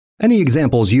Any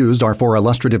examples used are for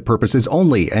illustrative purposes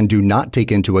only and do not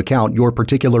take into account your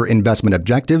particular investment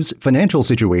objectives, financial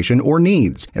situation, or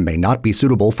needs, and may not be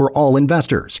suitable for all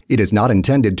investors. It is not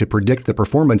intended to predict the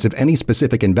performance of any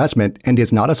specific investment and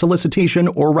is not a solicitation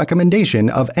or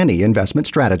recommendation of any investment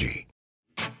strategy.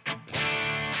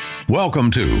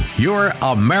 Welcome to Your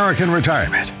American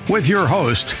Retirement with your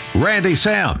host, Randy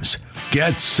Sams.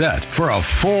 Get set for a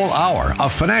full hour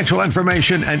of financial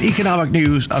information and economic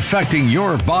news affecting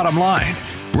your bottom line.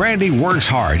 Randy works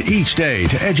hard each day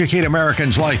to educate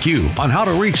Americans like you on how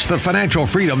to reach the financial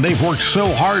freedom they've worked so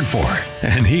hard for,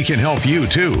 and he can help you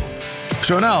too.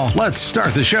 So now let's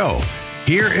start the show.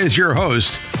 Here is your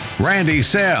host, Randy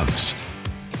Sams.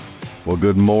 Well,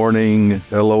 good morning.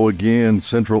 Hello again,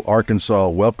 Central Arkansas.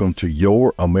 Welcome to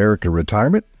Your American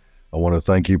Retirement. I want to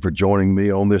thank you for joining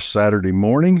me on this Saturday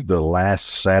morning, the last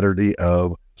Saturday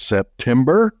of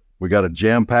September. We got a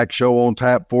jam-packed show on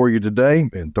tap for you today.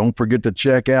 And don't forget to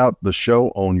check out the show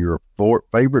on your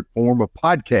favorite form of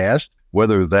podcast,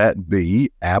 whether that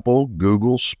be Apple,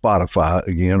 Google, Spotify,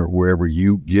 again, or wherever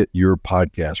you get your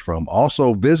podcast from.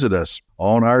 Also, visit us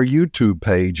on our YouTube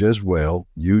page as well,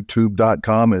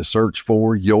 youtube.com, and search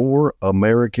for Your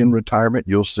American Retirement.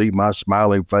 You'll see my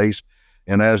smiling face.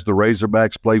 And as the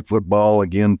Razorbacks play football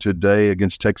again today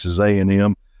against Texas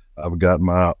A&M, I've got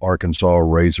my Arkansas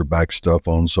Razorback stuff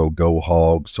on, so go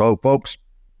Hogs. So, folks,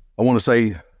 I want to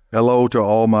say hello to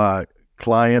all my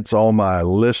clients, all my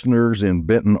listeners in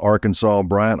Benton, Arkansas,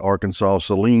 Bryant, Arkansas,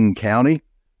 Saline County.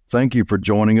 Thank you for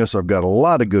joining us. I've got a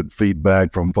lot of good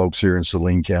feedback from folks here in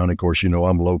Saline County. Of course, you know,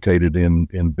 I'm located in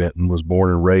Benton, was born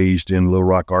and raised in Little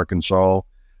Rock, Arkansas.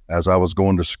 As I was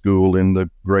going to school in the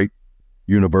great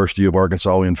University of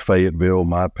Arkansas in Fayetteville,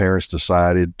 my parents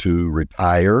decided to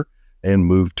retire and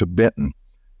move to Benton.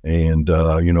 And,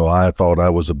 I thought I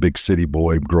was a big city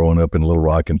boy growing up in Little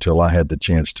Rock until I had the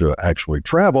chance to actually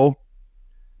travel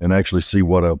and actually see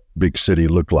what a big city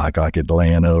looked like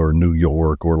Atlanta or New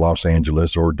York or Los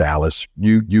Angeles or Dallas.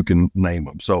 You can name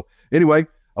them. So anyway,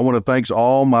 I want to thank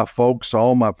all my folks,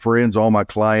 all my friends, all my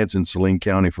clients in Saline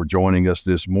County for joining us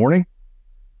this morning.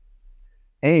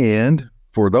 And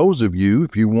for those of you,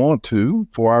 if you want to,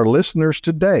 for our listeners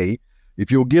today,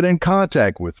 if you'll get in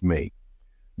contact with me,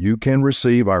 you can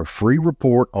receive our free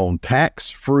report on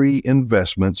tax-free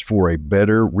investments for a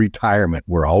better retirement.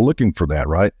 We're all looking for that,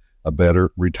 right? A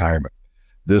better retirement.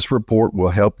 This report will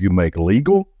help you make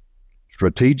legal,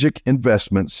 strategic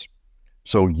investments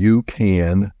so you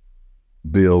can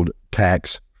build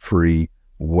tax-free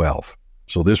wealth.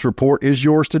 So this report is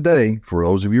yours today. For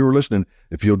those of you who are listening,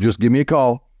 if you'll just give me a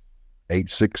call,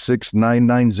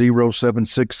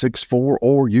 866-990-7664,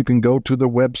 or you can go to the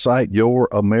website,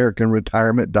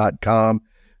 youramericanretirement.com.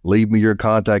 Leave me your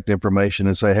contact information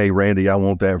and say, hey, Randy, I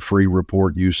want that free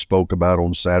report you spoke about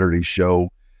on Saturday's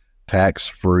show,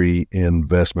 tax-free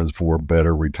investments for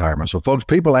better retirement. So, folks,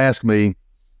 people ask me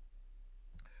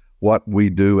what we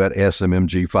do at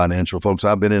SMMG Financial. Folks,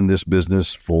 I've been in this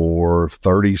business for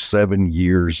 37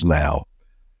 years now.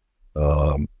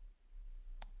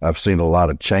 I've seen a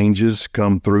lot of changes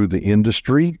come through the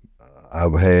industry.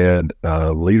 I've had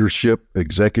leadership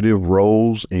executive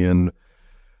roles in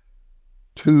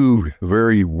two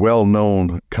very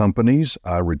well-known companies.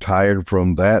 I retired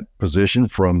from that position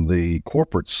from the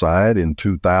corporate side in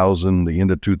the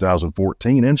end of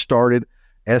 2014, and started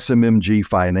SMMG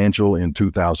Financial in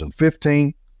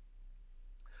 2015.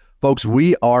 Folks,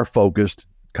 we are focused,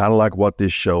 kind of like what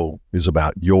this show is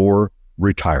about, your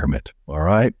retirement. All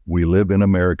right. We live in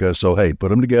America. So, hey, put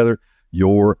them together.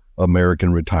 Your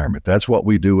American Retirement. That's what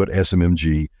we do at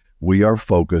SMMG. We are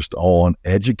focused on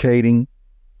educating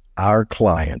our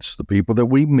clients, the people that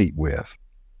we meet with,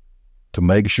 to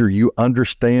make sure you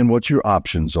understand what your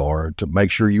options are, to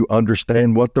make sure you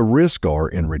understand what the risks are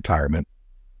in retirement.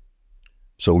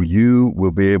 So you will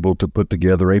be able to put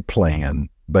together a plan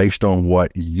based on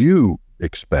what you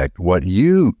expect, what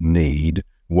you need,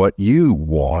 what you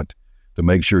want, to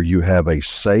make sure you have a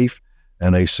safe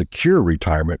and a secure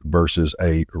retirement versus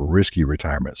a risky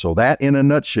retirement. So that, in a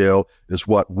nutshell, is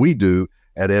what we do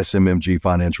at SMMG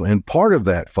Financial. And part of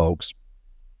that, folks,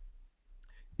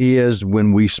 is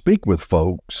when we speak with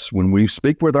folks, when we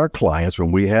speak with our clients,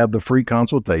 when we have the free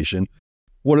consultation,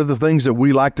 one of the things that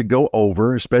we like to go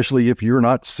over, especially if you're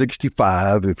not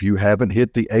 65, if you haven't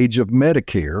hit the age of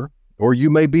Medicare, or you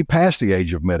may be past the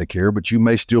age of Medicare, but you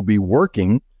may still be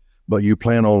working, but you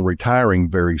plan on retiring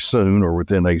very soon or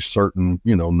within a certain,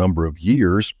 number of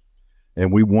years.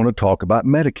 And we want to talk about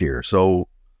Medicare. So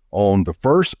on the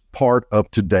first part of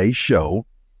today's show,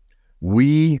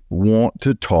 we want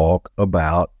to talk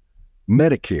about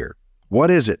Medicare. What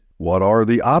is it? what are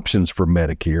the options for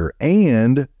Medicare.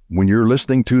 And when you're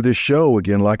listening to this show,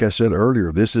 again, like I said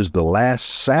earlier, this is the last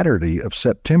Saturday of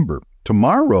September.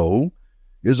 Tomorrow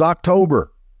is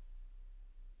October.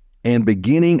 And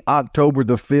beginning October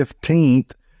the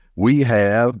 15th, we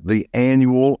have the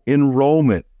annual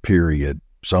enrollment period.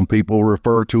 Some people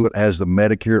refer to it as the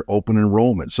Medicare open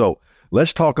enrollment. So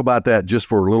let's talk about that just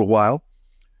for a little while,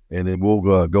 and then we'll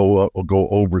go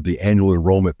over the annual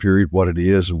enrollment period, what it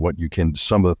is, and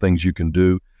some of the things you can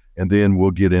do, and then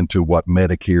we'll get into what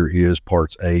Medicare is,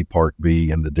 Parts A, Part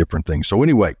B, and the different things. So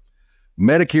anyway,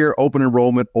 Medicare open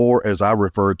enrollment, or as I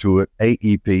refer to it,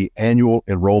 AEP, annual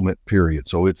enrollment period.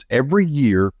 So it's every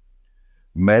year.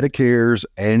 Medicare's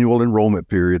annual enrollment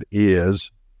period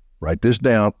is, write this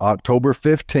down, October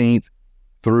 15th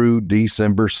through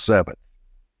December 7th.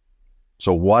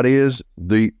 So what is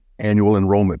the annual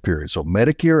enrollment period? So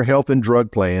Medicare health and drug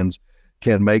plans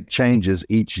can make changes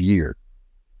each year.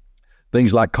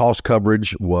 Things like cost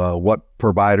coverage, what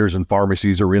providers and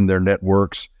pharmacies are in their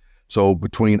networks. So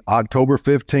between October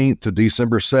 15th to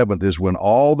December 7th is when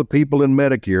all the people in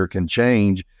Medicare can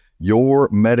change your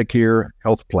Medicare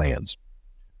health plans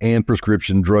and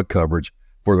prescription drug coverage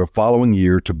for the following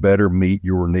year to better meet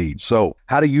your needs. So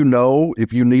how do you know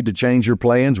if you need to change your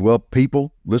plans? Well,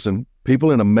 people in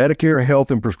a Medicare health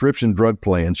and prescription drug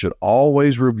plan should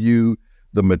always review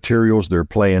the materials their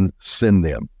plan send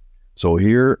them. So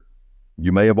here,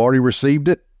 you may have already received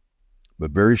it,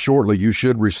 but very shortly you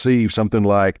should receive something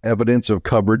like evidence of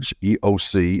coverage,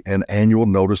 EOC, and annual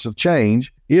notice of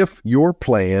change if your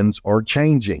plans are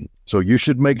changing. So you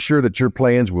should make sure that your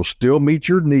plans will still meet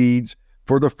your needs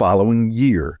for the following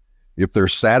year. If they're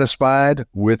satisfied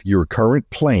with your current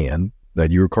plan,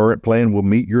 that your current plan will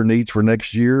meet your needs for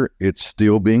next year, it's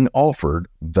still being offered.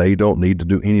 They don't need to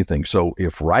do anything. So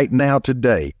if right now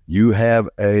today you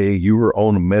were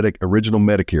on original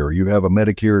Medicare, or you have a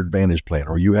Medicare Advantage plan,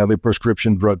 or you have a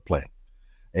prescription drug plan,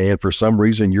 and for some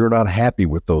reason you're not happy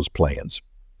with those plans,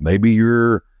 maybe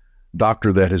your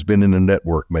doctor that has been in the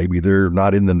network, maybe they're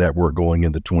not in the network going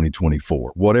into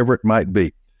 2024, whatever it might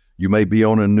be. You may be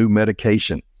on a new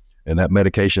medication, and that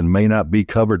medication may not be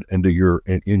covered in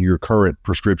your current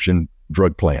prescription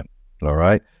drug plan, all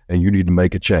right? And you need to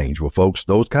make a change. Well, folks,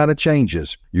 those kind of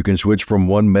changes, you can switch from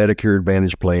one Medicare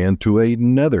Advantage plan to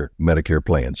another Medicare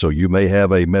plan. So you may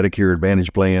have a Medicare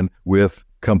Advantage plan with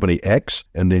Company X,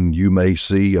 and then you may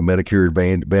see a Medicare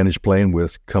Advantage plan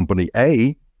with Company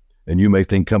A, and you may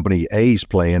think Company A's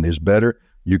plan is better.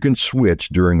 You can switch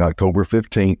during October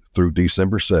 15th through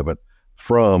December 7th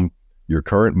from your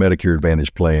current Medicare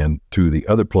Advantage plan to the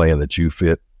other plan that you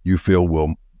feel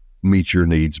will meet your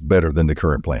needs better than the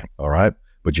current plan, all right?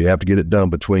 But you have to get it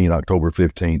done between October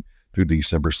 15th to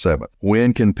December 7th.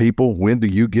 When do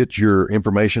you get your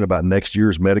information about next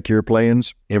year's Medicare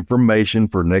plans? Information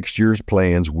for next year's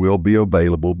plans will be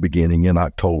available beginning in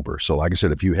October. So like I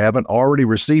said, if you haven't already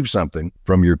received something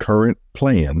from your current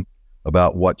plan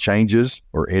about what changes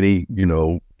or any,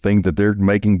 thing that they're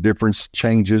making difference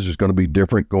changes is going to be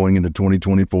different going into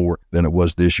 2024 than it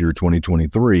was this year,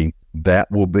 2023. That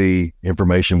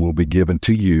information will be given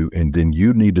to you, and then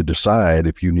you need to decide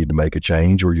if you need to make a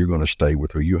change or you're going to stay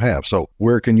with who you have. So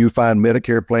where can you find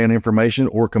Medicare plan information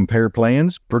or compare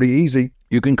plans? Pretty easy.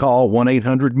 You can call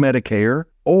 1-800-MEDICARE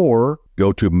or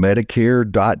go to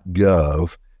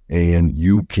medicare.gov, and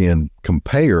you can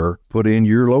compare, put in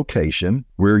your location,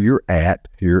 where you're at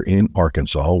here in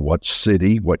Arkansas, what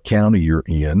city, what county you're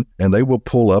in, and they will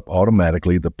pull up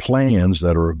automatically the plans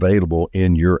that are available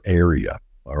in your area.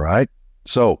 All right?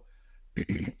 So,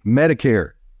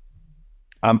 Medicare.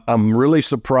 I'm really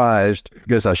surprised. I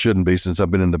guess I shouldn't be since I've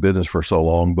been in the business for so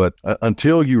long, but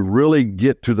until you really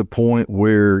get to the point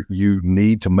where you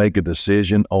need to make a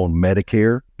decision on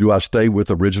Medicare, do I stay with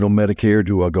original Medicare?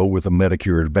 Do I go with a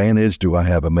Medicare Advantage? Do I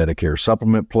have a Medicare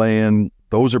supplement plan?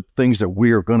 Those are things that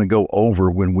we are going to go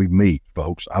over when we meet,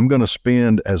 folks. I'm going to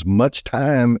spend as much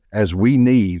time as we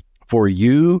need for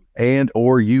you and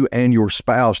your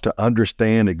spouse to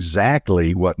understand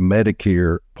exactly what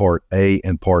Medicare Part A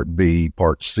and Part B,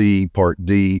 Part C, Part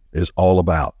D is all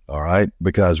about, all right?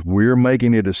 Because we're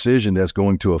making a decision that's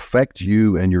going to affect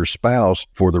you and your spouse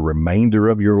for the remainder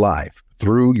of your life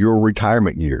through your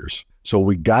retirement years. So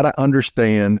we got to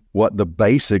understand what the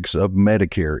basics of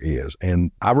Medicare is.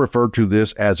 And I refer to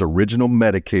this as original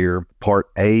Medicare Part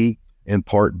A and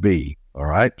Part B. All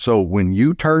right. So when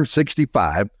you turn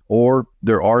 65, or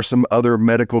there are some other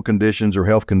medical conditions or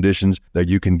health conditions that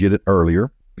you can get it earlier,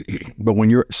 but when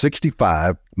you're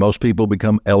 65, most people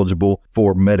become eligible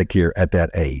for Medicare at that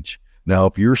age. Now,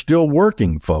 if you're still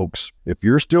working, folks, if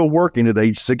you're still working at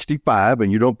age 65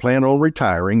 and you don't plan on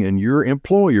retiring and your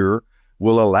employer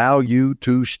will allow you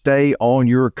to stay on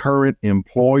your current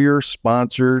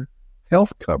employer-sponsored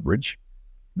health coverage,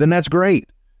 then that's great.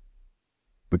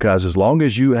 Because as long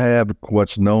as you have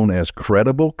what's known as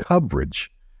credible coverage,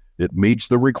 it meets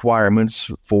the requirements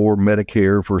for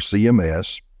Medicare, for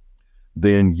CMS,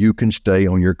 then you can stay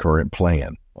on your current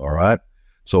plan, all right?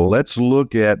 So let's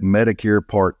look at Medicare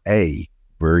Part A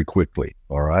very quickly,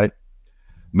 all right?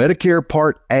 Medicare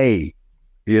Part A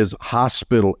is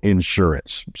hospital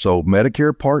insurance. So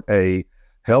Medicare Part A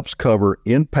helps cover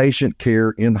inpatient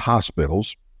care in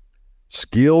hospitals,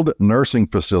 skilled nursing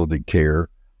facility care,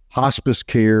 hospice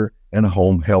care, and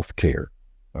home health care,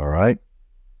 all right?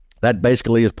 That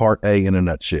basically is Part A in a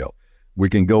nutshell. We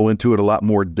can go into it a lot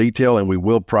more detail, and we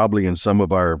will probably in some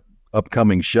of our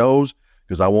upcoming shows,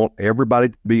 because I want everybody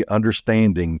to be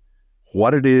understanding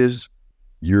what it is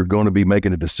you're going to be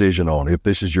making a decision on. If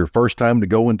this is your first time to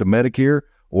go into Medicare,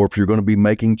 or if you're going to be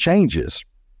making changes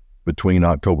between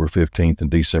October 15th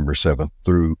and December 7th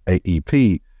through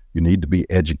AEP, you need to be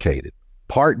educated.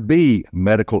 Part B,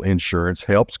 medical insurance,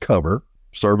 helps cover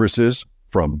services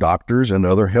from doctors and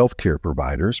other healthcare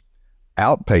providers,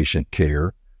 outpatient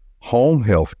care, home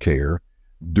health care,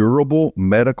 durable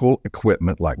medical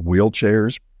equipment like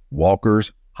wheelchairs,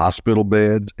 walkers, hospital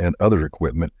beds, and other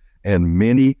equipment, and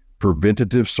many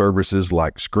preventative services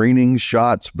like screenings,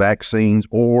 shots, vaccines,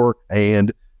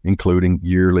 and including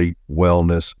yearly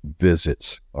wellness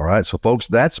visits. All right, so folks,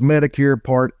 that's Medicare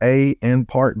Part A and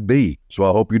Part B. So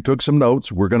I hope you took some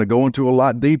notes. We're going to go into a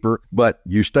lot deeper, but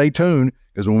you stay tuned,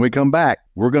 because when we come back,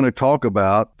 we're going to talk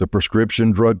about the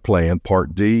prescription drug plan,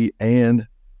 Part D, and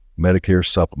Medicare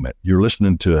supplement. You're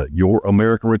listening to Your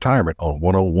American Retirement on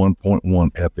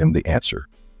 101.1 FM, The Answer.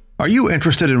 Are you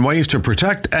interested in ways to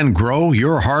protect and grow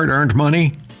your hard-earned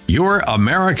money? Your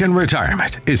American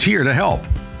Retirement is here to help.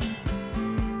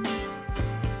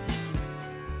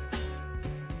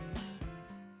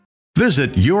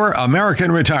 Visit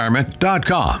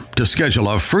YourAmericanRetirement.com to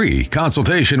schedule a free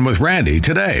consultation with Randy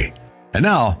today. And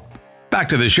now, back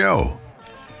to the show.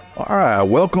 All right,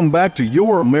 welcome back to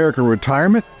Your American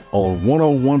Retirement on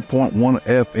 101.1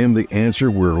 FM, The Answer,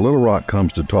 where Little Rock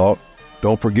comes to talk.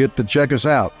 Don't forget to check us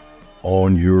out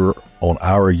on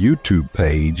our YouTube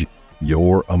page,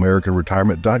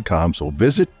 YourAmericanRetirement.com. So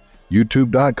visit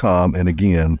YouTube.com and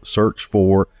again, search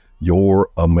for Your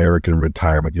American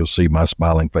Retirement. You'll see my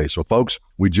smiling face. So folks,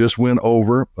 we just went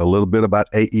over a little bit about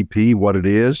AEP, what it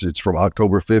is. It's from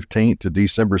October 15th to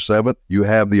December 7th. You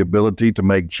have the ability to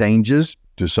make changes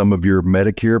to some of your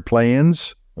Medicare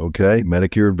plans, okay?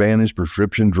 Medicare Advantage,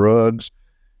 prescription drugs.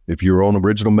 If you're on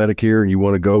original Medicare and you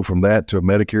want to go from that to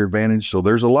Medicare Advantage. So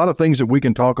there's a lot of things that we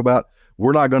can talk about.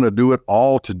 We're not going to do it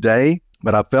all today,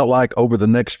 but I felt like over the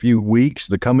next few weeks,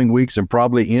 the coming weeks, and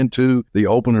probably into the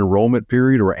open enrollment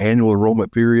period or annual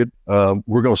enrollment period,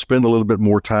 we're going to spend a little bit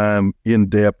more time in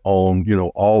depth on,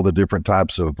 all the different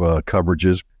types of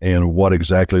coverages and what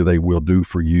exactly they will do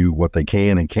for you, what they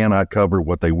can and cannot cover,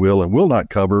 what they will and will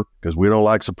not cover, because we don't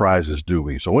like surprises, do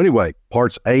we? So anyway,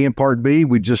 Parts A and Part B,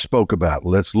 we just spoke about.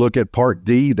 Let's look at Part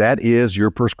D. That is your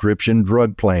prescription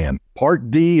drug plan. Part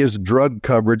D is drug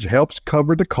coverage, helps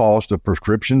cover the cost of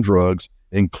prescription drugs,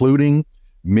 including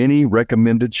many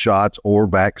recommended shots or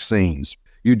vaccines.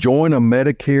 You join a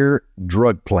Medicare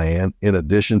drug plan in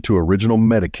addition to original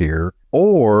Medicare,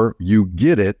 or you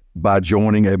get it by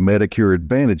joining a Medicare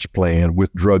Advantage plan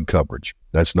with drug coverage.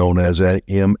 That's known as a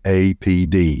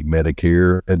MAPD,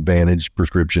 Medicare Advantage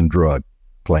Prescription Drug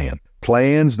Plan.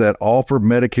 Plans that offer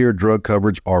Medicare drug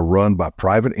coverage are run by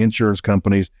private insurance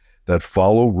companies that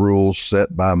follow rules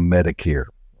set by Medicare.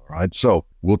 All right, so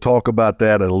we'll talk about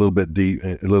that a little bit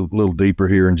a little deeper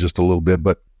here in just a little bit.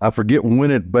 But I forget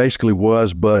when it basically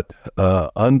was, but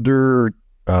under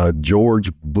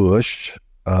George Bush,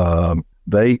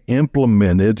 they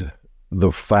implemented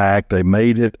the fact, they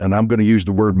made it, and I'm going to use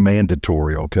the word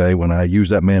mandatory, okay? When I use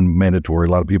that mandatory,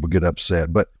 a lot of people get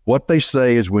upset. But what they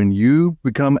say is when you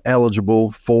become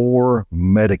eligible for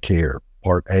Medicare,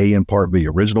 Part A and Part B,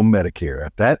 original Medicare,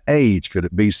 at that age, could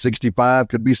it be 65,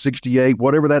 could be 68,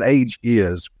 whatever that age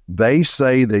is, they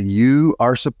say that you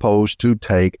are supposed to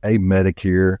take a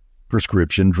Medicare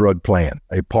prescription drug plan,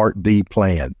 a Part D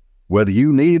plan. Whether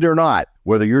you need it or not,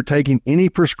 whether you're taking any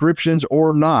prescriptions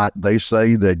or not, they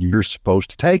say that you're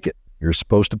supposed to take it. You're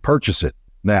supposed to purchase it.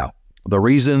 Now, the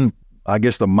reason, I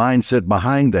guess the mindset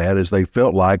behind that is they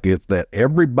felt like if that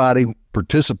everybody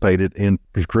participated in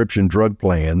prescription drug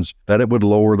plans, that it would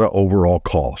lower the overall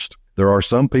cost. There are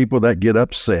some people that get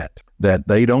upset that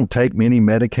they don't take many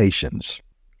medications,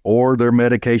 or their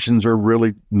medications are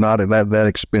really not that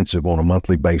expensive on a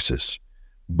monthly basis,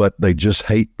 but they just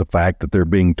hate the fact that they're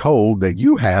being told that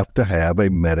you have to have a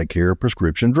Medicare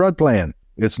prescription drug plan.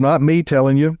 It's not me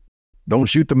telling you. Don't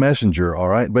shoot the messenger, all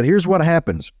right? But here's what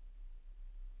happens.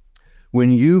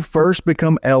 When you first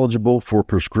become eligible for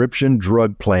prescription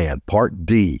drug plan, Part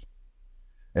D,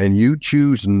 and you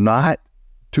choose not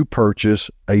to purchase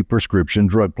a prescription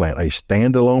drug plan, a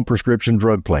standalone prescription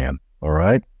drug plan, all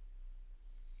right?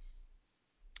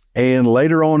 And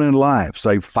later on in life,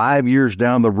 say 5 years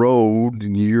down the road,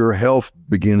 your health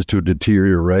begins to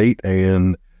deteriorate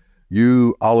and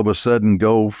you all of a sudden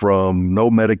go from no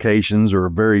medications or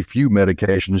very few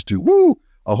medications to,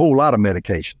 a whole lot of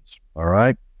medications, all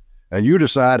right? And you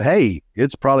decide, hey,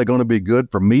 it's probably going to be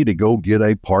good for me to go get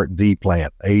a Part D plan,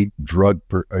 a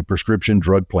prescription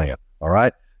drug plan, all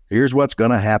right? Here's what's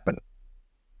going to happen.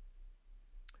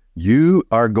 You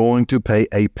are going to pay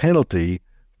a penalty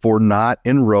for not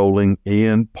enrolling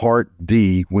in Part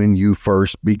D when you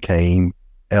first became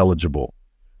eligible.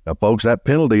 Now, folks, that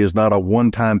penalty is not a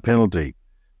one-time penalty.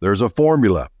 There's a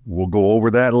formula. We'll go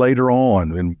over that later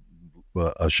on in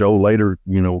a show later,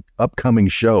 upcoming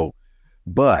show.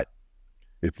 But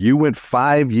if you went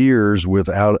 5 years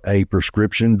without a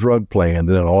prescription drug plan,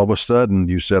 then all of a sudden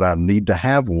you said, I need to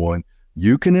have one,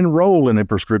 you can enroll in a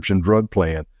prescription drug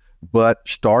plan. But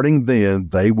starting then,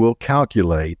 they will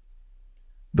calculate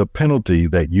the penalty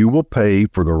that you will pay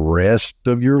for the rest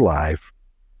of your life.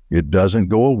 It doesn't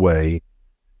go away.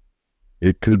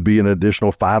 It could be an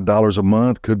additional $5 a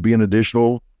month, could be an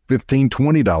additional $15,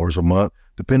 $20 a month,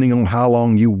 depending on how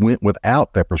long you went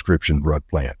without that prescription drug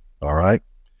plan, all right?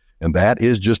 And that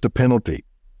is just a penalty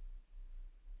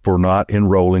for not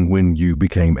enrolling when you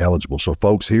became eligible. So,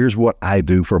 folks, here's what I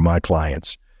do for my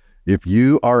clients. If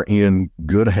you are in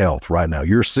good health right now,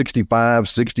 you're 65,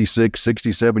 66,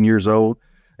 67 years old,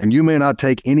 and you may not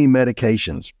take any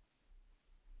medications.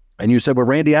 And you said, well,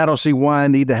 Randy, I don't see why I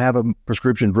need to have a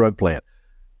prescription drug plan.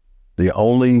 The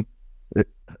only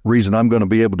reason I'm going to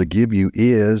be able to give you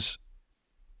is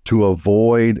to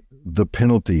avoid the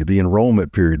penalty, the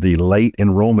enrollment period, the late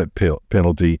enrollment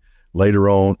penalty later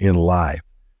on in life.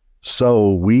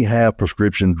 So we have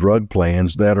prescription drug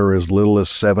plans that are as little as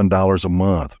 $7 a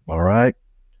month, all right?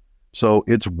 So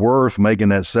it's worth making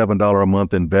that $7 a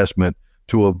month investment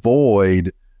to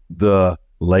avoid the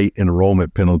late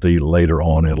enrollment penalty later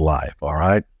on in life, all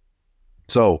right?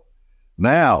 So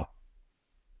now,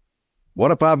 what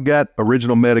if I've got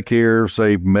original Medicare,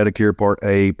 say Medicare Part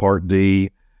A, Part D,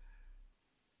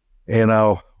 and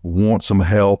I want some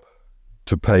help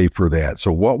to pay for that?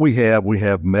 So what we have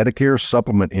Medicare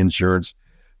supplement insurance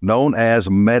known as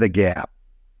Medigap.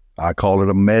 I call it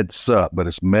a MedSup, but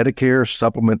it's Medicare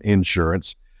supplement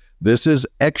insurance. This is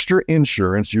extra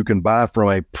insurance you can buy from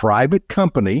a private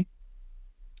company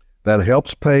that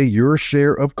helps pay your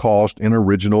share of cost in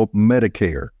original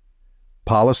Medicare.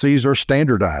 Policies are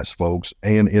standardized, folks,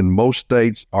 and in most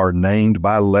states are named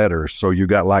by letters. So you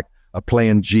got like a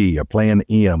Plan G, a Plan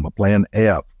M, a Plan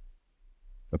F,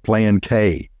 a Plan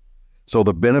K. So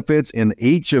the benefits in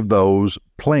each of those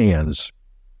plans,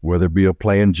 whether it be a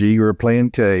Plan G or a Plan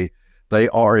K, they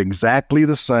are exactly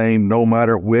the same no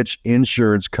matter which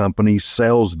insurance company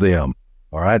sells them.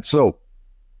 All right, so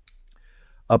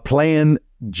a Plan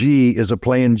G is a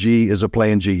Plan G is a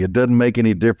Plan G. It doesn't make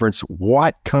any difference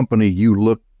what company you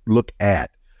look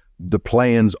at. The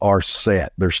plans are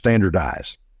set. They're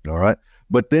standardized. All right.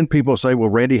 But then people say, well,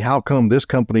 Randy, how come this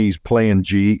company's Plan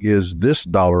G is this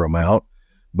dollar amount,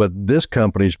 but this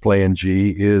company's Plan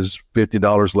G is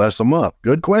 $50 less a month?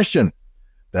 Good question.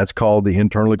 That's called the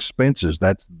internal expenses.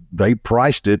 They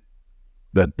priced it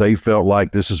that they felt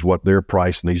like this is what their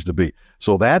price needs to be.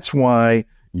 So that's why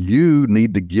you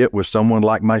need to get with someone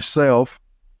like myself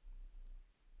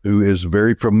who is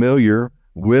very familiar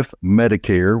with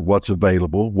Medicare, what's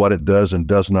available, what it does and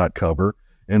does not cover,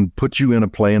 and put you in a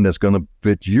plan that's going to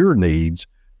fit your needs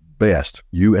best,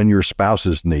 you and your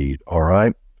spouse's need, all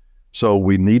right? So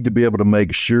we need to be able to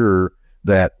make sure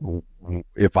that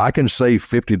if I can save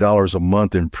 $50 a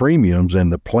month in premiums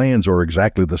and the plans are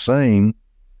exactly the same,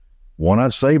 why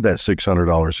not save that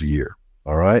 $600 a year,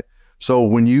 all right? So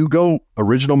when you go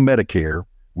original Medicare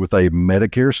with a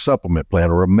Medicare supplement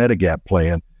plan or a Medigap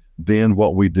plan, then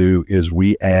what we do is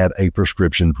we add a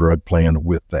prescription drug plan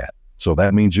with that. So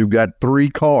that means you've got 3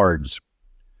 cards.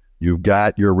 You've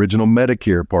got your original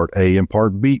Medicare Part A and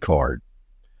Part B card,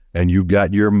 and you've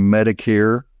got your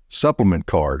Medicare supplement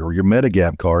card or your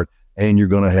Medigap card, and you're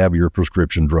going to have your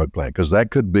prescription drug plan, because that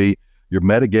could be your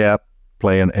Medigap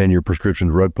plan and your prescription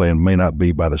drug plan may not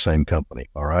be by the same company,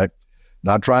 all right?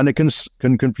 Not trying to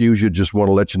confuse you, just want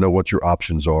to let you know what your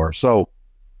options are. So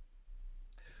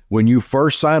when you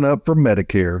first sign up for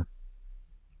Medicare,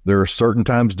 there are certain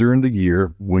times during the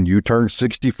year when you turn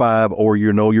 65 or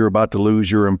you know you're about to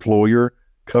lose your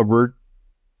employer-covered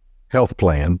health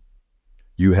plan,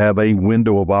 you have a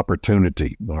window of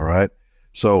opportunity, all right?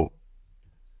 So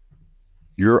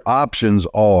your options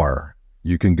are,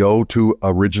 you can go to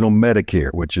Original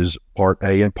Medicare, which is Part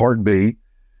A and Part B.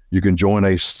 You can join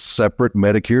a separate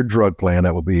Medicare drug plan.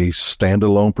 That will be a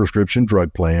standalone prescription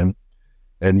drug plan.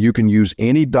 And you can use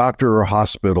any doctor or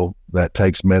hospital that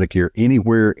takes Medicare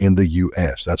anywhere in the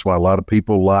U.S. That's why a lot of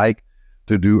people like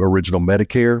to do Original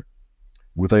Medicare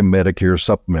with a Medicare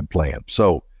supplement plan.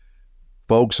 So,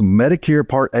 folks, Medicare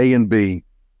Part A and B,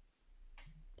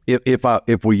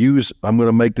 if we use, I'm going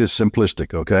to make this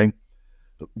simplistic, okay?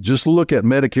 Just look at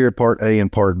Medicare Part A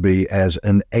and Part B as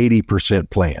an 80%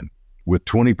 plan, with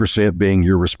 20% being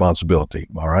your responsibility,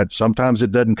 all right? Sometimes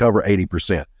it doesn't cover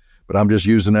 80%, but I'm just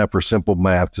using that for simple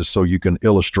math just so you can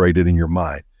illustrate it in your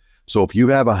mind. So if you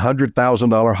have a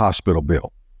 $100,000 hospital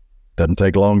bill, doesn't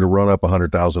take long to run up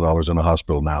 $100,000 in a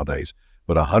hospital nowadays,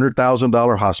 but a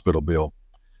 $100,000 hospital bill,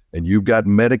 and you've got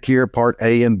Medicare Part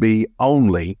A and B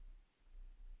only,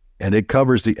 and it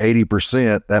covers the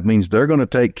 80%, that means they're going to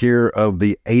take care of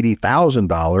the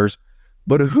 $80,000,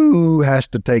 but who has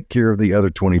to take care of the other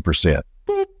 20%?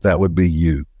 That would be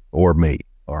you or me,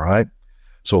 all right?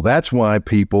 So that's why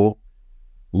people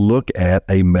look at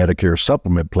a Medicare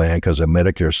supplement plan, because a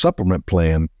Medicare supplement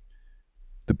plan,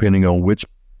 depending on which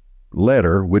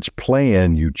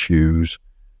plan you choose,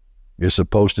 is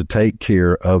supposed to take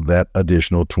care of that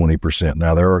additional 20%.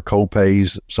 Now, there are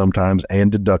co-pays sometimes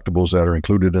and deductibles that are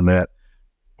included in that.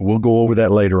 We'll go over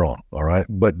that later on, all right?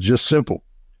 But just simple.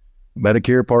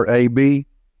 Medicare Part A, B,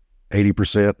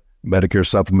 80%. Medicare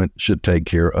supplement should take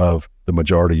care of the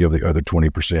majority of the other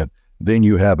 20%. Then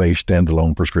you have a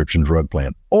standalone prescription drug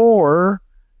plan. Or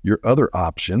your other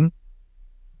option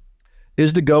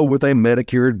is to go with a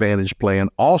Medicare Advantage plan,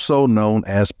 also known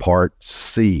as Part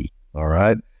C, all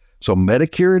right? So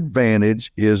Medicare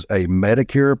Advantage is a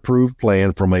Medicare-approved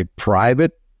plan from a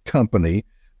private company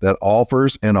that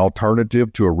offers an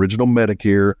alternative to Original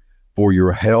Medicare for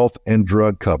your health and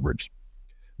drug coverage.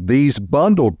 These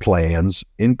bundled plans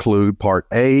include Part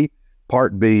A,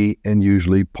 Part B, and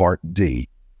usually Part D.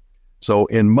 So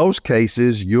in most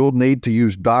cases, you'll need to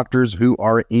use doctors who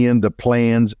are in the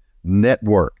plan's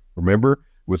network. Remember,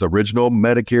 with Original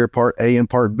Medicare Part A and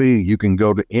Part B, you can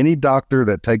go to any doctor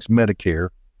that takes Medicare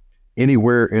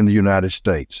anywhere in the United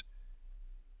States.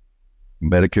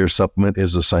 Medicare supplement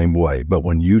is the same way. But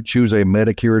when you choose a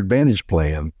Medicare Advantage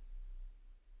plan,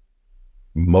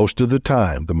 most of the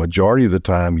time, the majority of the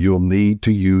time, you'll need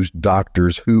to use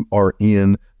doctors who are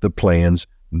in the plan's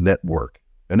network.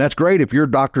 And that's great. If your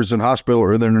doctors in hospital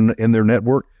or in their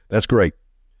network, that's great.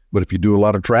 But if you do a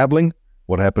lot of traveling,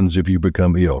 what happens if you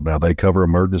become ill? Now, they cover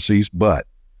emergencies, but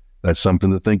that's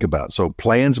something to think about. So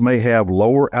plans may have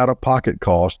lower out-of-pocket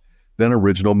costs than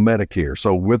Original Medicare.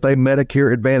 So with a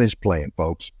Medicare Advantage plan,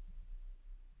 folks,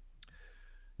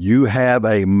 you have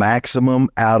a maximum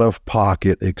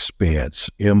out-of-pocket expense,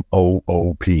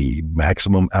 MOOP,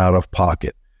 maximum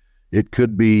out-of-pocket. It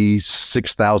could be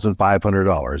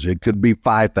 $6,500. It could be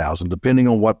 $5,000, depending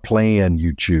on what plan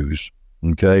you choose,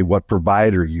 okay, what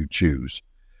provider you choose.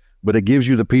 But it gives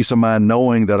you the peace of mind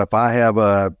knowing that if I have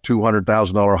a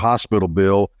 $200,000 hospital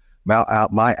bill,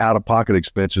 my out-of-pocket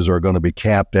expenses are going to be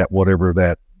capped at whatever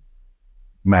that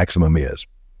maximum is,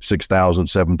 $6,000,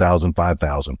 $7,000,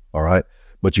 $5,000, all right?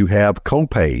 But you have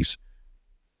co-pays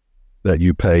that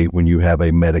you pay when you have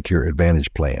a Medicare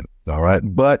Advantage plan, all right?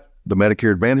 But the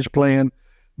Medicare Advantage plan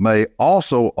may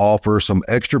also offer some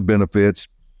extra benefits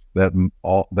that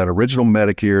Original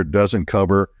Medicare doesn't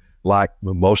cover, like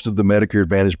most of the Medicare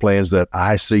Advantage plans that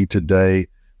I see today.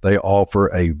 They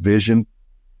offer a vision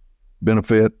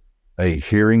benefit, a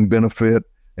hearing benefit,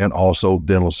 and also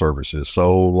dental services.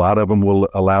 So a lot of them will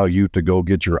allow you to go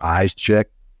get your eyes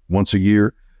checked once a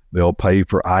year. They'll pay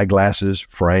for eyeglasses,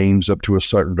 frames up to a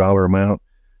certain dollar amount.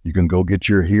 You can go get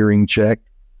your hearing checked.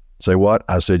 Say what?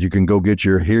 I said you can go get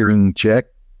your hearing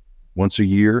checked once a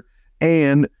year.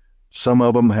 And some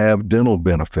of them have dental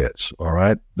benefits, all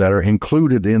right, that are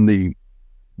included in the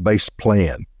base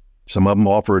plan. Some of them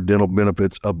offer dental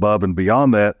benefits above and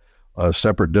beyond that, a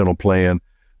separate dental plan,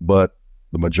 but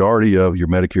the majority of your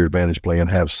Medicare Advantage plan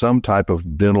have some type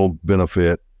of dental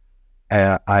benefit,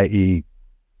 i.e.,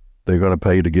 they're going to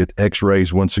pay to get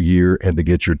x-rays once a year and to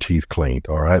get your teeth cleaned,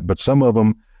 all right? But some of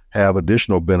them have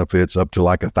additional benefits up to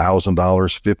like $1,000,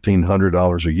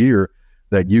 $1,500 a year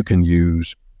that you can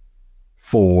use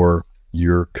for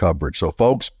your coverage. So,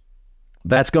 folks,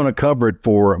 that's going to cover it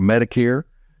for Medicare.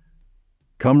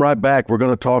 Come right back. We're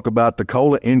going to talk about the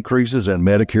COLA increases and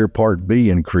Medicare Part B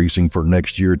increasing for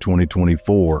next year,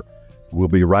 2024. We'll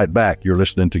be right back. You're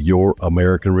listening to Your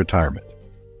American Retirement.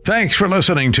 Thanks for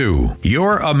listening to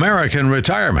Your American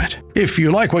Retirement. If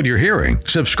you like what you're hearing,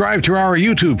 subscribe to our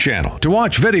YouTube channel to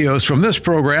watch videos from this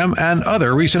program and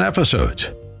other recent episodes.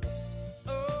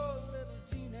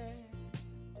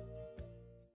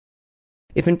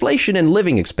 If inflation and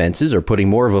living expenses are putting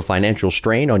more of a financial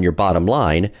strain on your bottom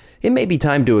line, it may be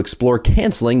time to explore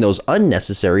canceling those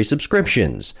unnecessary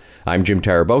subscriptions. I'm Jim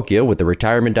Tarabokia with the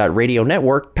Retirement.Radio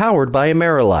Network, powered by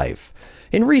AmeriLife.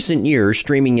 In recent years,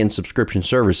 streaming and subscription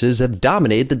services have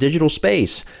dominated the digital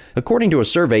space. According to a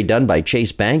survey done by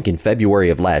Chase Bank in February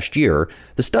of last year,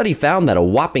 the study found that a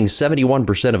whopping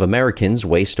 71% of Americans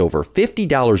waste over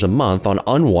 $50 a month on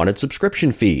unwanted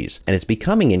subscription fees, and it's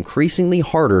becoming increasingly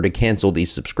harder to cancel these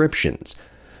subscriptions.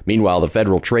 Meanwhile, the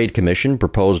Federal Trade Commission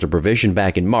proposed a provision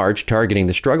back in March targeting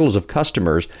the struggles of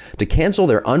customers to cancel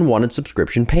their unwanted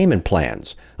subscription payment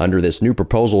plans. Under this new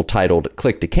proposal titled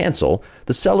Click to Cancel,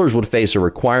 the sellers would face a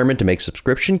requirement to make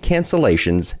subscription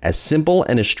cancellations as simple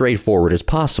and as straightforward as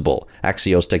possible.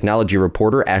 Axios technology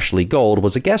reporter Ashley Gold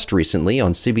was a guest recently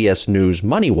on CBS News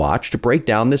Money Watch to break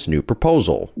down this new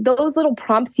proposal. Those little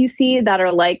prompts you see that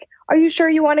are like, are you sure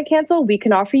you want to cancel? We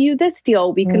can offer you this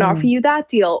deal. We can offer you that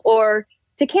deal. Or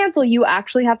to cancel, you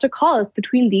actually have to call us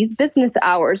between these business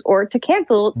hours, or to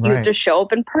cancel, you have to show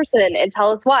up in person and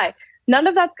tell us why. None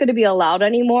of that's going to be allowed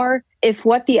anymore if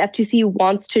what the FTC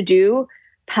wants to do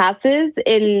passes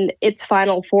in its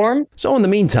final form. So in the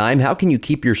meantime, how can you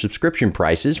keep your subscription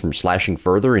prices from slashing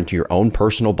further into your own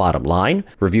personal bottom line?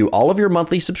 Review all of your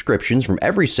monthly subscriptions from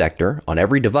every sector on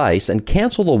every device and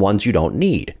cancel the ones you don't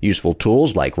need. Useful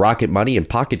tools like Rocket Money and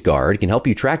Pocket Guard can help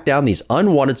you track down these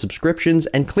unwanted subscriptions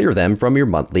and clear them from your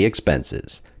monthly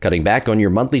expenses. Cutting back on your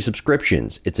monthly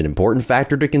subscriptions, it's an important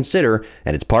factor to consider,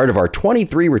 and it's part of our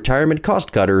 23 retirement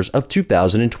cost cutters of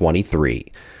 2023.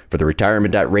 For the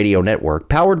Retirement.Radio Network,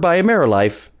 powered by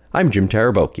AmeriLife, I'm Jim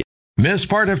Tarabokia. Miss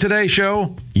part of today's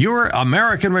show? Your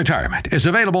American Retirement is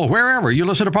available wherever you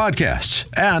listen to podcasts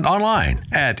and online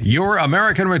at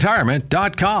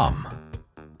YourAmericanRetirement.com.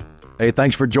 Hey,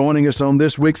 thanks for joining us on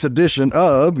this week's edition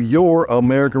of Your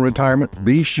American Retirement.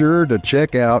 Be sure to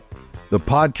check out the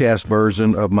podcast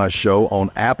version of my show on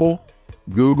Apple,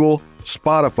 Google,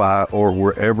 Spotify, or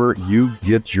wherever you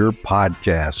get your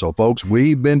podcasts. So, folks,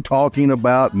 we've been talking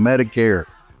about Medicare.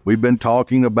 We've been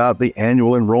talking about the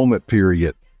annual enrollment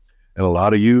period. And a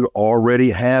lot of you already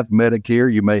have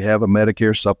Medicare. You may have a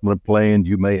Medicare supplement plan.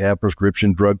 You may have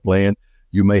prescription drug plan.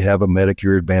 You may have a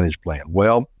Medicare Advantage plan.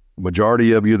 Well, the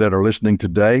majority of you that are listening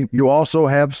today, you also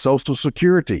have Social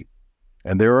Security.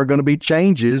 And there are going to be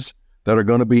changes that are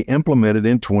going to be implemented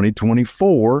in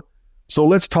 2024. So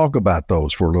let's talk about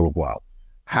those for a little while.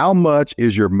 How much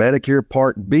is your Medicare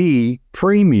Part B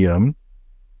premium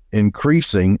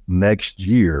increasing next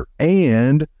year?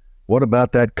 And what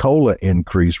about that COLA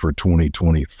increase for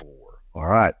 2024? All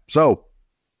right. So,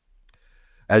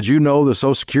 as you know, the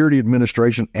Social Security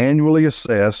Administration annually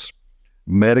assesses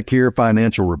Medicare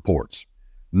financial reports.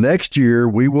 Next year,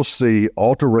 we will see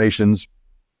alterations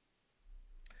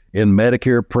in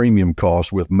Medicare premium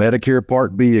costs, with Medicare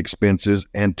Part B expenses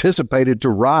anticipated to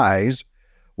rise,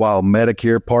 while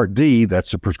Medicare Part D,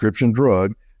 that's the prescription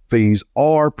drug, fees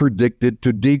are predicted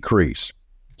to decrease.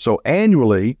 So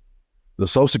annually, the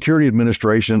Social Security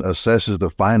Administration assesses the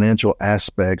financial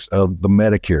aspects of the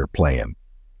Medicare plan.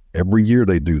 Every year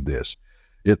they do this.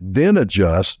 It then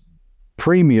adjusts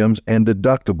premiums and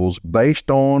deductibles based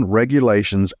on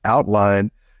regulations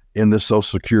outlined in the Social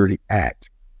Security Act.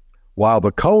 While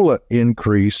the COLA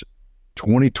increase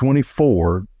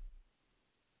 2024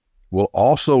 will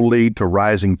also lead to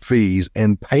rising fees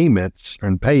and payments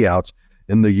and payouts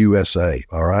in the USA.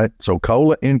 All right. So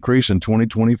COLA increase in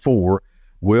 2024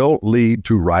 will lead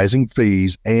to rising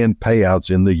fees and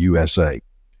payouts in the USA.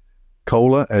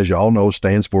 COLA, as y'all know,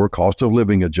 stands for Cost of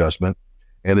Living Adjustment,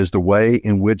 and is the way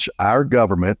in which our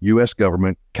government, U.S.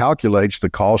 government, calculates the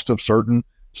cost of certain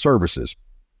services.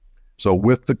 So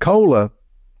with the COLA,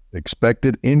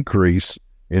 expected increase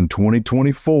in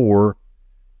 2024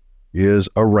 is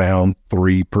around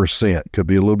 3%. Could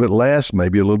be a little bit less,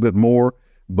 maybe a little bit more,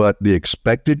 but the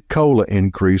expected COLA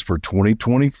increase for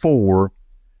 2024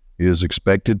 is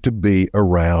expected to be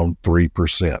around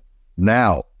 3%.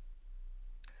 Now,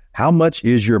 how much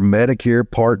is your Medicare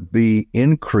Part B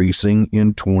increasing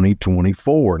in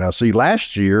 2024? Now, see,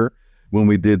 last year when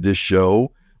we did this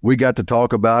show, we got to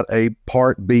talk about a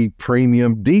Part B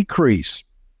premium decrease,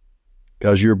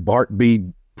 because your Part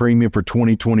B premium for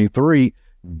 2023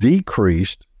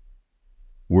 decreased,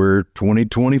 where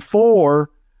 2024,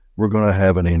 we're going to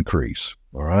have an increase.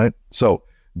 All right. So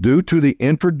due to the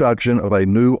introduction of a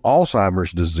new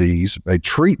Alzheimer's disease, a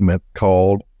treatment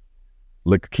called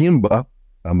Leqembi,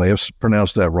 I may have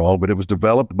pronounced that wrong, but it was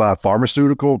developed by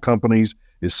pharmaceutical companies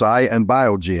Eisai and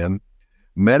Biogen,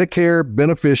 Medicare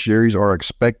beneficiaries are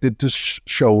expected to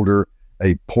shoulder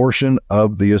a portion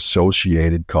of the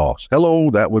associated costs.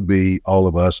 Hello, that would be all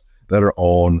of us that are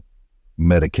on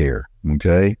Medicare,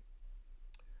 okay?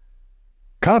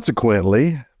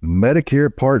 Consequently,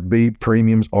 Medicare Part B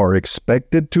premiums are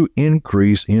expected to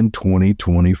increase in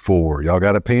 2024. Y'all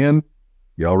got a pen?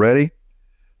 Y'all ready?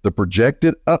 The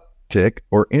projected uptick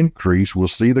or increase will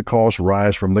see the cost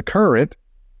rise from the current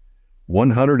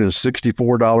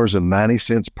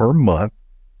 $164.90 per month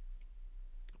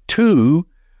to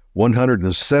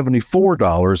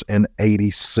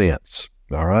 $174.80.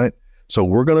 All right. So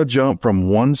we're going to jump from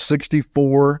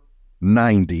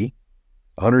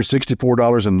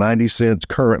 $164.90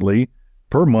 currently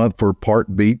per month for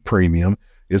Part B premium.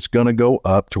 It's going to go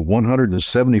up to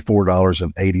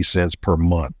 $174.80 per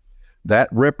month. That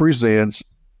represents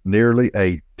nearly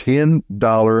a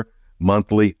 $10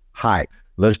 monthly hike.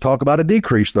 Let's talk about a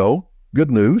decrease, though.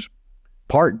 Good news.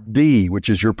 Part D, which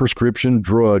is your prescription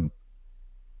drug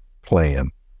plan.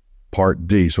 Part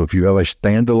D. So if you have a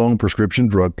standalone prescription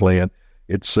drug plan,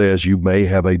 it says you may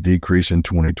have a decrease in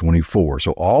 2024.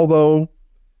 So although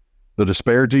the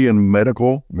disparity in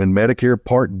medical and Medicare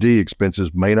Part D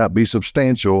expenses may not be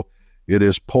substantial, it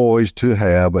is poised to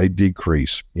have a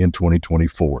decrease in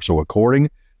 2024. So according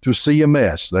to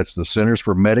CMS, that's the Centers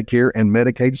for Medicare and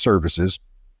Medicaid Services,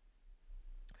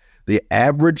 the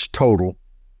average total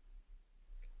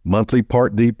monthly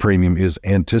Part D premium is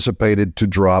anticipated to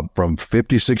drop from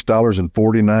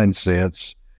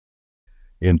 $56.49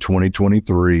 in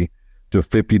 2023 to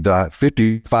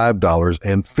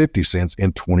 $55.50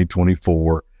 in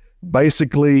 2024.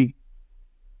 Basically,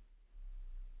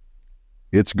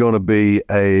 it's going to be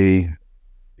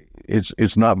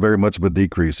it's not very much of a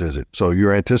decrease, is it? So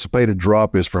your anticipated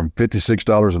drop is from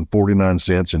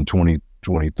 $56.49 in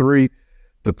 2023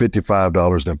 to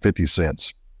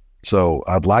 $55.50. So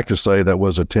I'd like to say that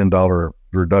was a $10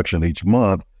 reduction each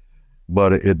month,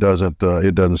 but it doesn't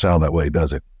sound that way,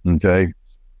 does it? Okay.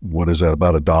 What is that,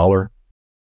 about $1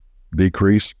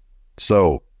 decrease?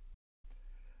 So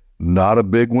not a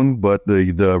big one, but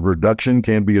the reduction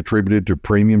can be attributed to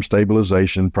premium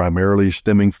stabilization, primarily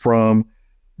stemming from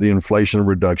the Inflation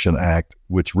Reduction Act,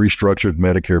 which restructured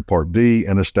Medicare Part D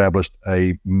and established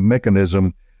a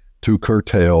mechanism to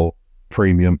curtail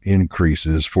premium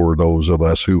increases for those of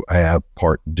us who have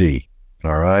Part D.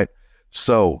 All right.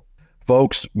 So,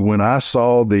 folks, when I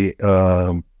saw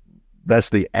that's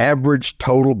the average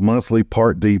total monthly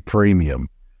Part D premium,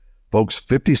 folks,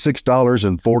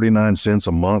 $56.49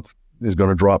 a month is going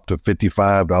to drop to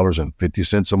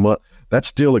 $55.50 a month. That's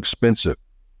still expensive.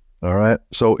 All right.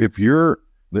 So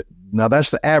now that's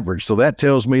the average. So that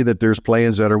tells me that there's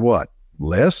plans that are what?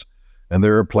 Less. And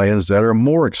there are plans that are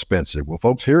more expensive. Well,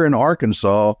 folks, here in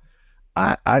Arkansas,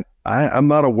 I'm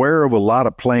not aware of a lot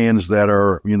of plans that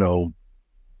are,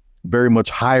 very much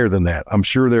higher than that. I'm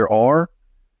sure there are,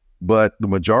 but the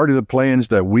majority of the plans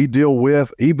that we deal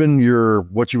with, even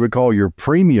what you would call your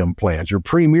premium plans, your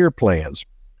premier plans,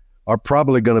 are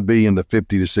probably going to be in the $50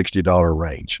 to $60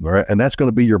 range. All right. And that's going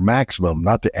to be your maximum,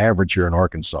 not the average here in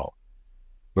Arkansas.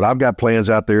 But I've got plans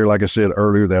out there, like I said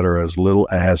earlier, that are as little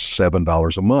as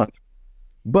 $7 a month.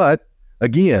 But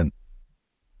again,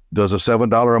 does a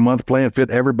 $7 a month plan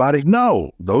fit everybody? No,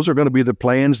 those are going to be the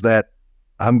plans that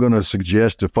I'm going to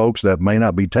suggest to folks that may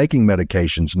not be taking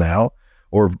medications now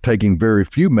or taking very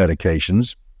few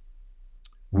medications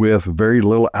with very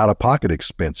little out-of-pocket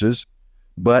expenses,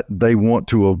 but they want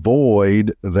to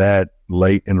avoid that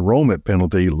late enrollment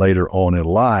penalty later on in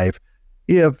life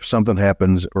if something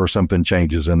happens or something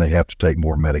changes and they have to take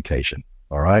more medication.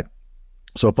 All right.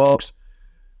 So folks,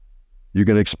 you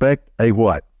can expect a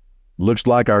what? Looks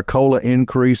like our COLA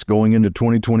increase going into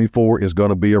 2024 is going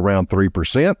to be around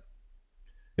 3%.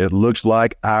 It looks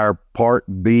like our Part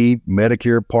B,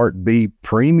 Medicare Part B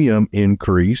premium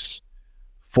increase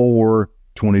for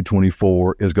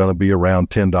 2024 is going to be around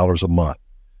 $10 a month.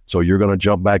 So you're going to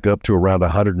jump back up to around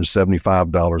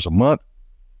 $175 a month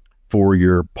for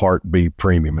your Part B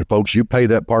premium. And folks, you pay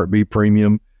that Part B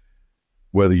premium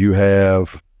whether you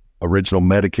have original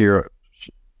Medicare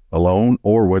alone,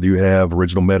 or whether you have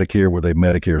original Medicare with a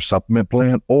Medicare supplement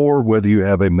plan, or whether you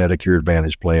have a Medicare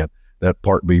Advantage plan. That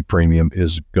Part B premium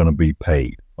is going to be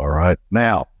paid. All right.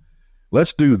 Now,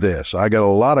 let's do this. I got a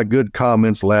lot of good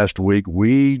comments last week.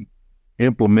 We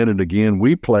implemented again,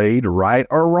 we played right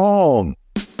or wrong.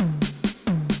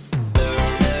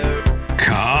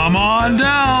 Come on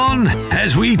down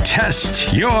as we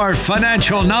test your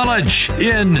financial knowledge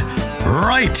in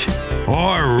right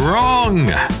or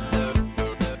wrong.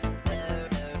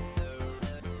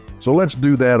 So let's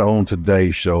do that on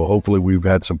today's show. Hopefully we've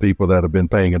had some people that have been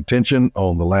paying attention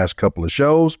on the last couple of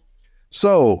shows.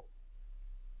 So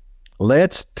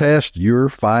let's test your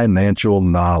financial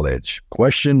knowledge.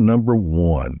 Question number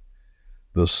 1.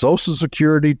 The Social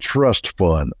Security Trust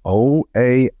Fund,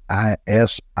 OAISI,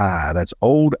 that's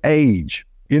old age,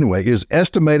 anyway, is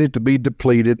estimated to be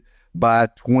depleted by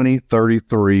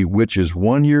 2033, which is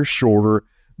 1 year shorter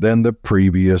than the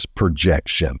previous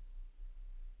projection.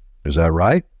 Is that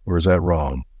right or is that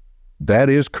wrong? That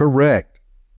is correct.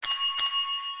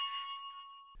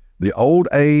 The Old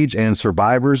Age and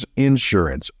Survivors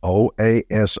Insurance,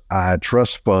 OASI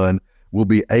Trust Fund, will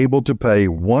be able to pay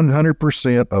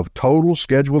 100% of total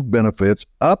scheduled benefits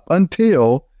up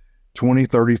until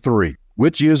 2033,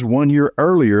 which is 1 year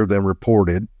earlier than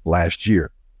reported last year.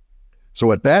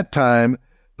 So at that time,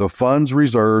 the fund's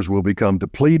reserves will become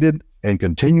depleted and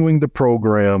continuing the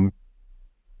program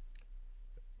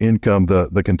income,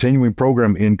 the continuing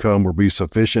program income will be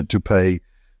sufficient to pay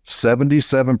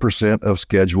 77% of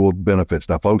scheduled benefits.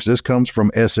 Now, folks, this comes from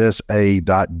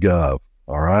SSA.gov,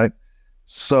 all right?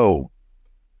 So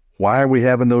why are we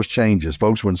having those changes?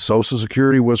 Folks, when Social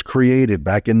Security was created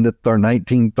back in the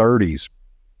 1930s,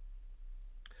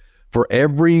 for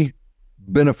every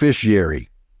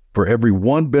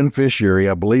one beneficiary,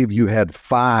 I believe you had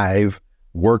 5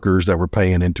 workers that were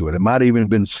paying into it. It might even have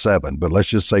been 7, but let's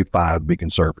just say 5 to be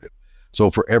conservative. So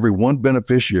for every one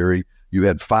beneficiary, you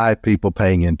had 5 people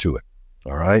paying into it,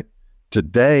 all right?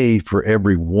 Today, for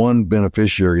every one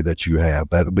beneficiary that you have,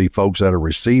 that would be folks that are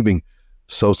receiving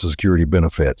Social Security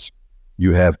benefits,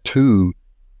 you have 2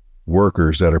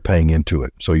 workers that are paying into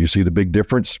it. So you see the big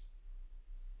difference?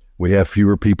 We have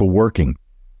fewer people working.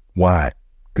 Why?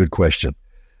 Good question.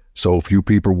 So few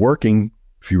people working,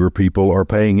 fewer people are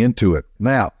paying into it.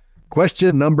 Now,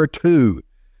 question number 2.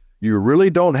 You really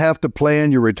don't have to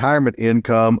plan your retirement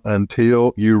income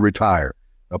until you retire.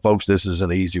 Now, folks, this is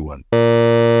an easy one.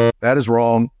 That is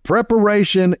wrong.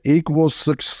 Preparation equals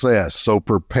success, so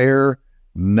prepare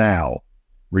now.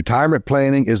 Retirement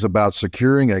planning is about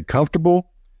securing a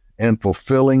comfortable and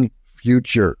fulfilling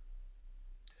future.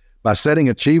 By setting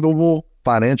achievable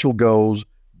financial goals,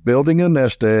 building a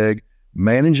nest egg,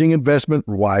 managing investment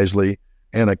wisely,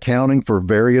 and accounting for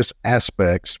various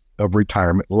aspects of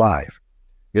retirement life.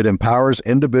 It empowers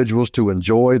individuals to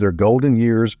enjoy their golden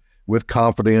years with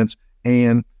confidence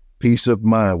and peace of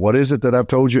mind. What is it that I've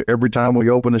told you every time we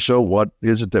open the show? What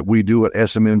is it that we do at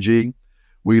SMMG?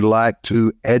 We like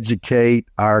to educate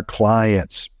our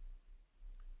clients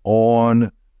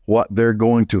on what they're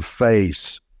going to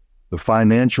face, the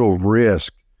financial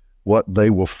risk, what they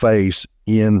will face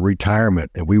in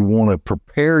retirement. And we want to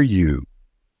prepare you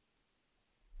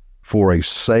for a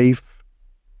safe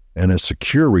and a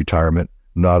secure retirement,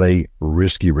 not a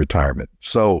risky retirement.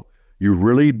 So you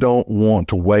really don't want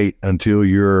to wait until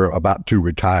you're about to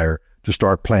retire to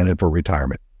start planning for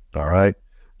retirement. All right.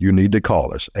 You need to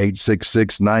call us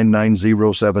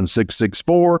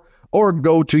 866-990-7664 or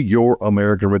go to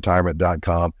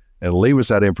youramericanretirement.com and leave us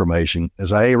that information and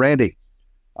say, hey, Randy,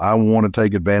 I want to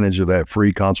take advantage of that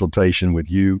free consultation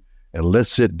with you, and let's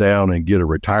sit down and get a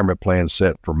retirement plan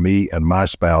set for me and my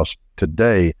spouse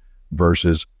today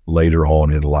versus later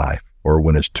on in life or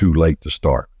when it's too late to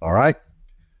start. All right.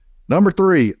 Number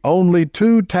 3, only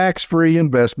 2 tax-free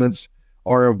investments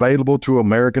are available to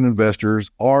American investors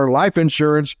are life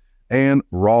insurance and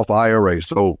Roth IRAs.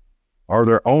 So are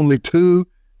there only 2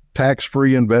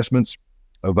 tax-free investments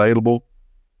available?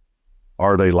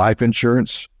 Are they life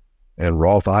insurance and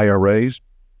Roth IRAs?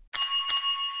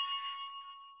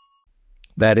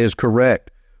 That is correct.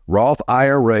 Roth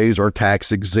IRAs are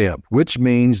tax exempt, which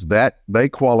means that they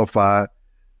qualify.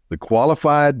 The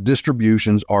qualified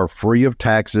distributions are free of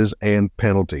taxes and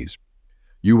penalties.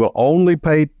 You will only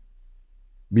be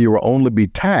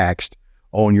taxed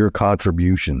on your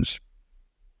contributions.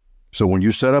 So when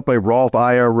you set up a Roth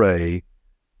IRA,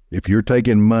 if you're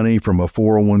taking money from a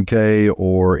 401k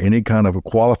or any kind of a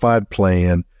qualified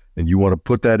plan and you want to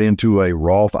put that into a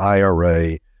Roth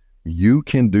IRA, you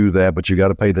can do that, but you got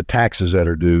to pay the taxes that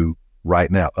are due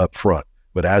right now up front.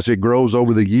 But as it grows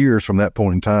over the years from that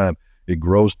point in time, it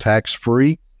grows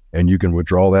tax-free and you can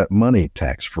withdraw that money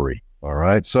tax-free. All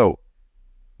right. So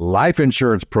life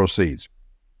insurance proceeds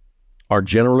are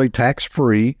generally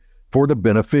tax-free for the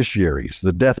beneficiaries,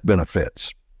 the death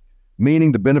benefits.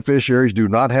 meaning the beneficiaries do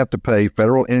not have to pay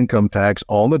federal income tax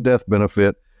on the death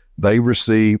benefit they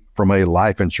receive from a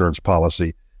life insurance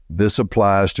policy. This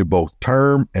applies to both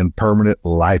term and permanent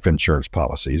life insurance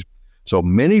policies. So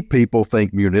many people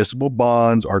think municipal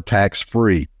bonds are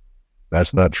tax-free.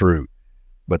 That's not true.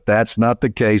 But that's not the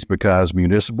case because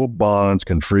municipal bonds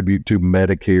contribute to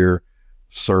Medicare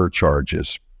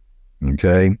surcharges.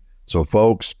 Okay? So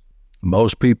folks,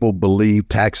 most people believe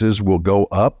taxes will go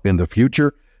up in the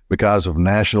future because of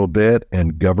national debt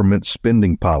and government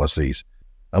spending policies.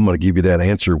 I'm going to give you that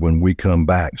answer when we come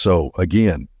back. So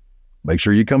again, make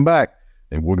sure you come back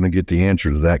and we're going to get the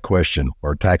answer to that question.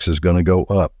 Are taxes going to go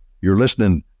up? You're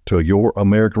listening to Your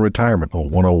American Retirement on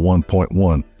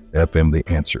 101.1 FM The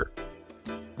Answer.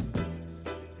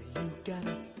 You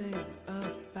gotta think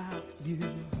about you.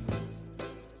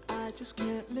 I just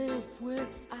can't live without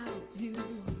you.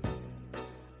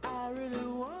 I really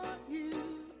want you,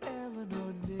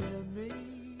 Eleanor, near me.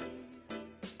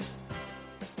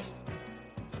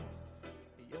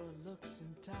 Your looks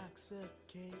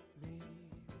intoxicate me.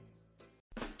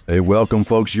 Hey, welcome,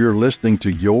 folks. You're listening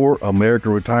to Your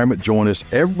American Retirement. Join us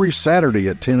every Saturday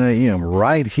at 10 a.m.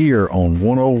 right here on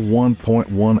 101.1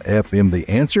 FM The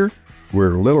Answer, where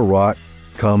Little Rock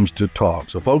comes to talk.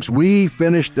 So, folks, we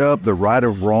finished up the right or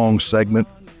wrong segment,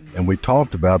 and we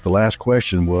talked about the last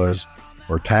question was,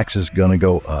 are taxes going to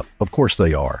go up? Of course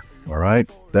they are. All right.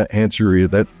 That answer is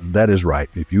that is right.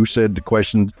 If you said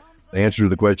the answer to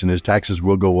the question is taxes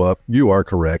will go up, you are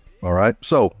correct. All right.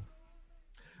 So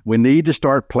we need to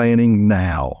start planning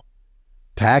now.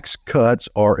 Tax cuts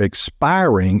are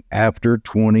expiring after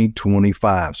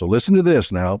 2025. So listen to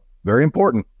this now. Very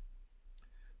important.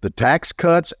 The Tax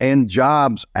Cuts and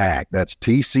Jobs Act, that's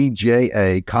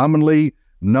TCJA, commonly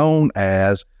known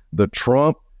as the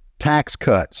Trump tax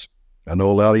cuts. I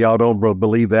know a lot of y'all don't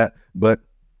believe that, but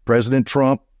President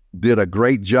Trump did a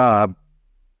great job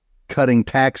cutting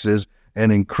taxes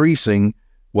and increasing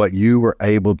what you were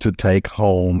able to take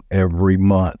home every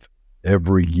month,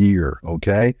 every year,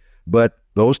 okay? But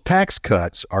those tax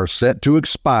cuts are set to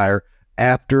expire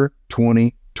after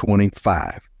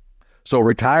 2025. So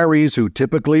retirees who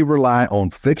typically rely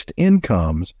on fixed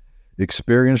incomes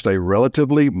experienced a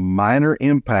relatively minor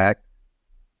impact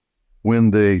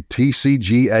when the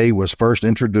TCJA was first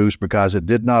introduced because it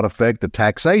did not affect the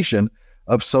taxation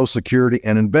of Social Security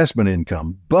and investment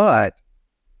income. But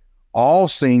all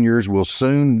seniors will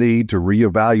soon need to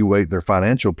reevaluate their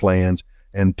financial plans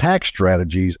and tax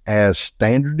strategies as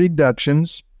standard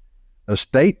deductions,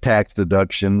 estate tax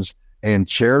deductions, and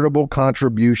charitable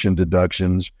contribution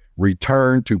deductions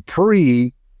return to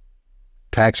pre-Tax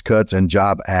Cuts and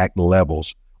Job Act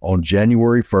levels on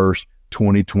January 1st,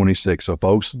 2026. So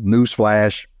folks,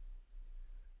 newsflash,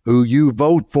 who you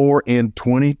vote for in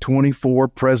 2024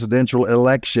 presidential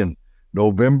election,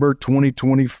 November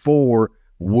 2024,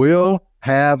 will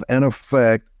have an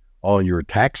effect on your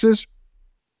taxes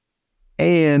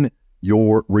and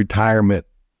your retirement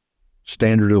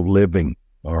standard of living.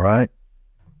 All right.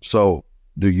 So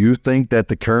do you think that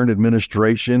the current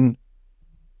administration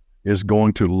is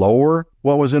going to lower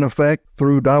what was in effect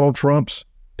through Donald Trump's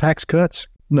tax cuts?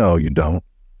 No, you don't.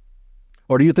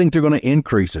 Or do you think they're going to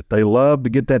increase it? They love to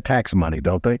get that tax money,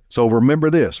 don't they? So remember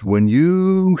this, when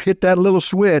you hit that little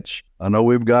switch, I know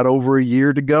we've got over a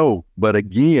year to go, but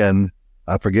again,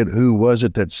 I forget who was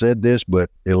it that said this, but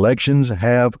elections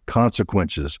have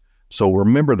consequences. So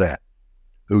remember that.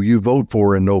 Who you vote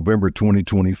for in November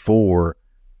 2024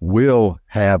 will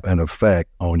have an effect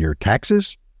on your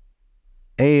taxes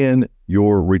and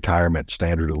your retirement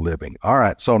standard of living. All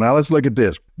right, so now let's look at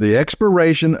this. The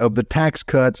expiration of the Tax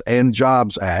Cuts and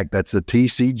Jobs Act, that's the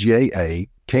TCJA,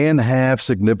 can have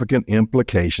significant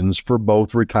implications for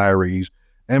both retirees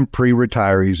and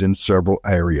pre-retirees in several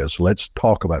areas. Let's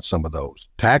talk about some of those.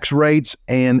 Tax rates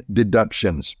and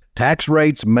deductions. Tax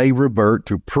rates may revert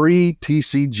to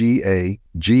TCJA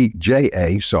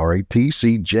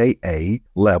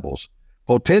levels,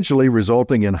 potentially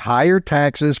resulting in higher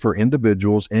taxes for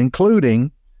individuals,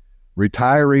 including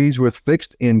retirees with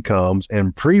fixed incomes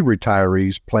and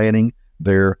pre-retirees planning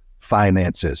their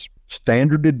finances.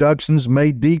 Standard deductions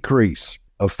may decrease,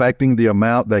 affecting the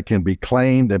amount that can be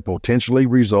claimed and potentially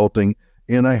resulting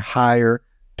in a higher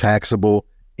taxable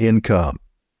income.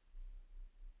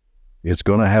 It's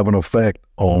going to have an effect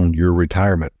on your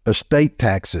retirement. Estate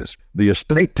taxes. The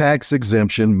estate tax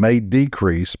exemption may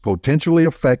decrease, potentially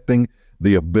affecting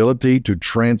the ability to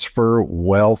transfer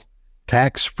wealth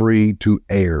tax-free to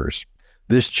heirs.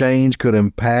 This change could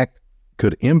impact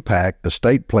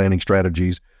estate planning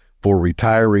strategies for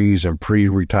retirees and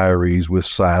pre-retirees with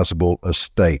sizable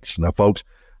estates. Now, folks,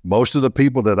 most of the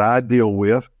people that I deal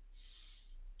with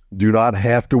do not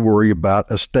have to worry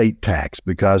about estate tax,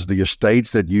 because the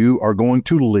estates that you are going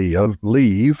to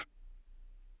leave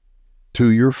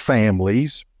to your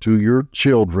families, to your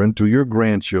children, to your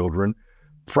grandchildren,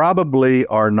 probably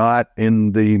are not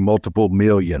in the multiple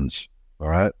millions. All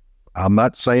right. I'm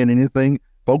not saying anything.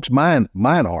 Folks, mine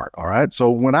aren't. All right. So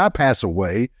when I pass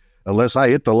away, unless I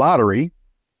hit the lottery,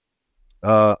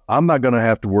 I'm not going to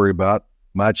have to worry about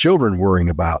my children worrying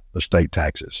about estate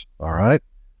taxes. All right.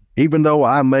 Even though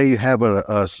I may have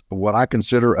a what I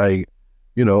consider a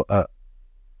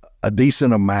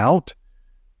decent amount,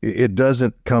 it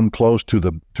doesn't come close to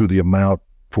the amount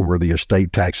for the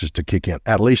estate taxes to kick in,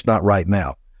 at least not right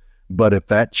now. But if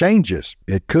that changes,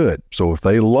 it could. So if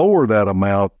they lower that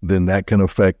amount, then that can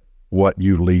affect what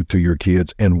you leave to your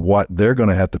kids and what they're going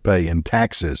to have to pay in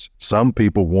taxes. Some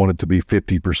people want it to be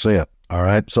 50%. All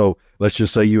right. So let's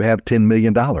just say you have $10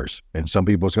 million, and some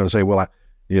people are going to say, well,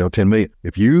 10 million.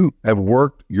 If you have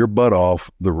worked your butt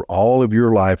off all of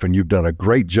your life and you've done a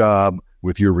great job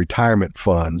with your retirement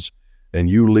funds, and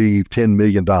you leave $10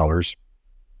 million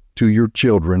to your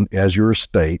children as your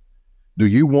estate, do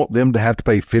you want them to have to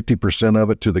pay 50% of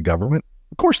it to the government?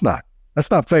 Of course not.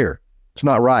 That's not fair. It's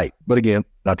not right. But again,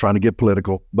 not trying to get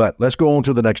political, but let's go on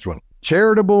to the next one.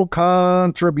 Charitable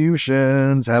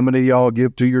contributions. How many of y'all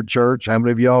give to your church? How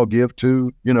many of y'all give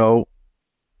to,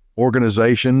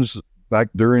 organizations? Back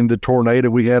during the tornado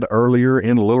we had earlier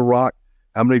in Little Rock,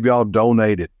 how many of y'all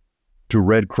donated to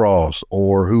Red Cross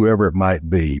or whoever it might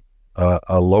be,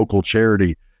 a local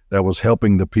charity that was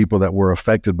helping the people that were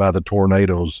affected by the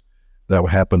tornadoes that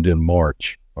happened in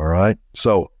March? All right.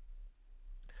 So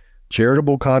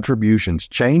charitable contributions,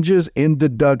 changes in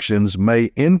deductions may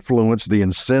influence the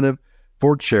incentive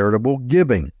for charitable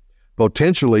giving,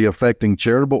 potentially affecting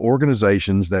charitable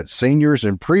organizations that seniors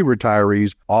and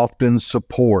pre-retirees often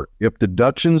support. If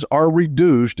deductions are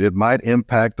reduced, it might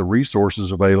impact the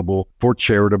resources available for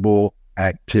charitable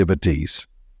activities.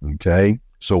 Okay?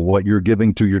 So what you're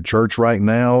giving to your church right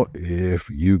now, if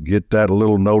you get that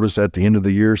little notice at the end of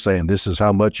the year saying this is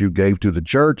how much you gave to the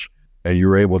church and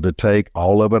you're able to take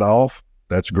all of it off,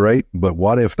 that's great. But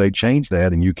what if they change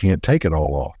that and you can't take it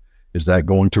all off? Is that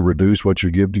going to reduce what you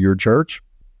give to your church?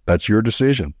 That's your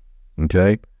decision.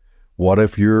 Okay. What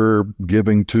if you're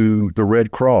giving to the Red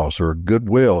Cross or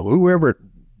Goodwill, whoever,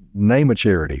 name a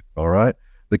charity, all right?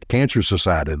 The Cancer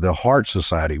Society, the Heart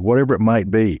Society, whatever it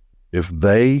might be. If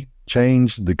they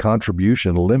change the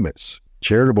contribution limits,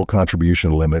 charitable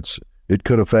contribution limits, it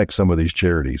could affect some of these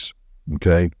charities.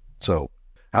 Okay. So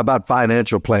how about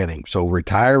financial planning? So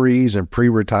retirees and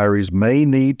pre-retirees may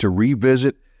need to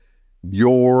revisit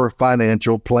your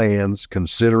financial plans,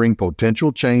 considering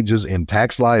potential changes in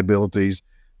tax liabilities,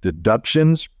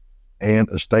 deductions, and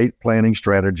estate planning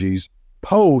strategies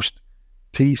post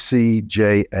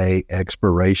TCJA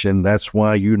expiration. That's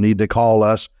why you need to call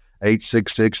us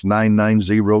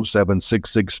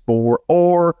 866-990-7664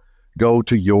 or go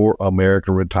to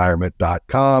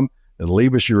youramericanretirement.com and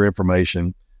leave us your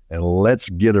information, and let's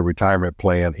get a retirement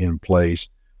plan in place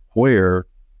where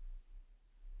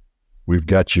we've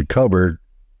got you covered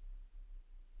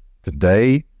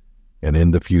today and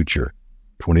in the future,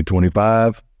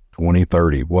 2025,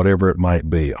 2030, whatever it might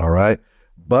be. All right.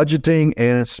 Budgeting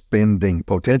and spending.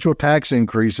 Potential tax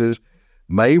increases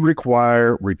may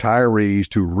require retirees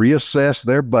to reassess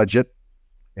their budget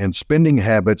and spending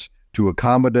habits to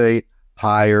accommodate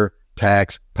higher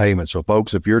tax payments. So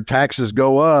folks, if your taxes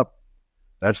go up,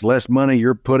 that's less money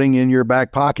you're putting in your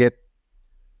back pocket.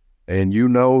 And you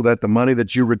know that the money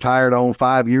that you retired on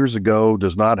 5 years ago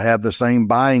does not have the same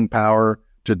buying power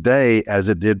today as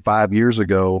it did 5 years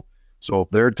ago. So if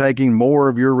they're taking more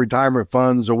of your retirement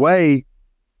funds away,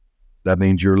 that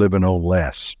means you're living on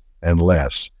less and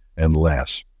less and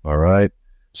less. All right.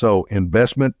 So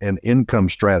investment and income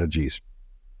strategies.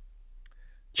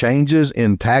 Changes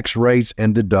in tax rates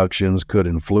and deductions could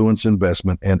influence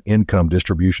investment and income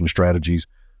distribution strategies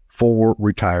for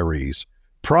retirees,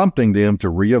 prompting them to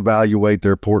reevaluate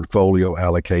their portfolio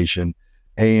allocation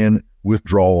and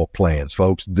withdrawal plans.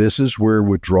 Folks, this is where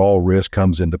withdrawal risk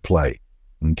comes into play.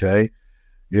 Okay?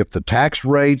 If the tax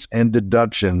rates and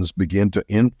deductions begin to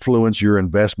influence your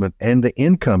investment and the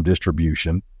income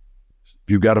distribution,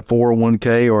 if you've got a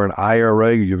 401k or an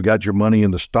IRA, you've got your money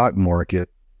in the stock market,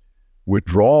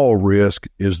 withdrawal risk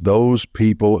is those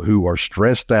people who are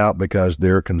stressed out because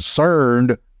they're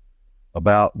concerned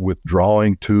about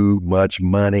withdrawing too much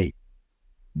money.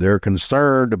 They're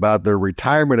concerned about their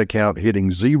retirement account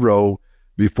hitting zero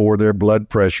before their blood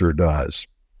pressure does.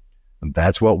 And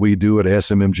that's what we do at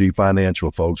SMMG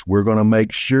Financial, folks. We're going to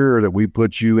make sure that we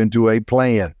put you into a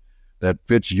plan that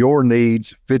fits your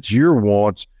needs, fits your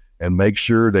wants, and make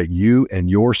sure that you and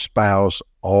your spouse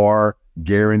are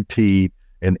guaranteed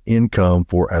an income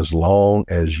for as long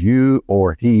as you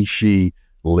or she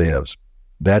lives.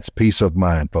 That's peace of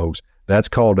mind, folks. That's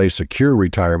called a secure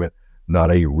retirement,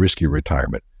 not a risky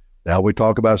retirement. Now we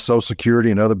talk about Social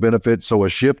Security and other benefits. So a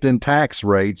shift in tax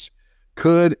rates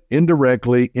could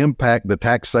indirectly impact the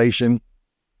taxation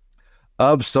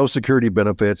of Social Security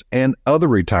benefits and other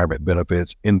retirement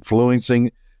benefits,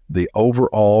 influencing the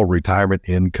overall retirement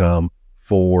income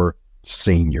for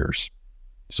seniors.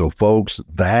 So folks,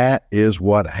 that is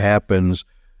what happens.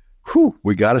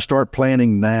 We got to start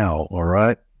planning now, all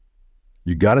right?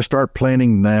 You got to start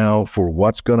planning now for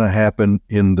what's going to happen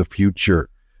in the future.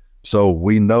 So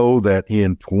we know that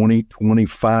in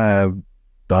 2025,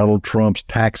 Donald Trump's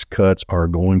tax cuts are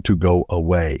going to go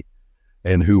away.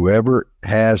 And whoever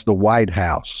has the White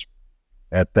House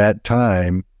at that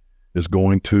time is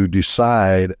going to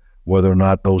decide whether or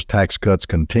not those tax cuts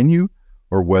continue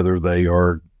or whether they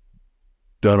are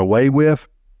done away with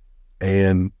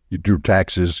and your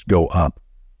taxes go up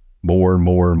more and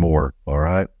more and more. All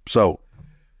right. So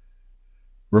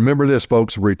remember this,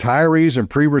 folks, retirees and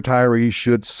pre-retirees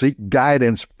should seek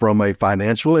guidance from a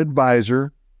financial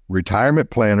advisor, retirement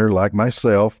planner like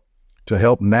myself, to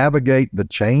help navigate the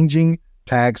changing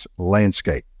tax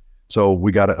landscape. So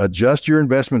we got to adjust your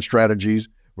investment strategies.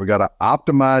 We got to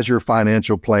optimize your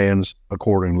financial plans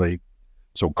accordingly.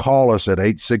 So call us at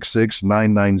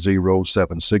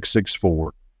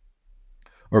 866-990-7664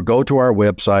 or go to our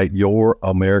website,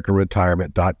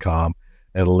 youramericanretirement.com,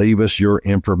 and leave us your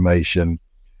information,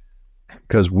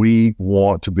 because we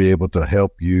want to be able to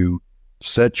help you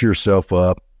set yourself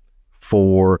up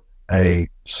for a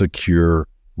secure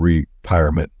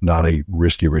retirement, not a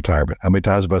risky retirement. How many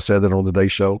times have I said that on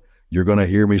today's show? You're going to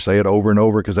hear me say it over and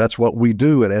over, because that's what we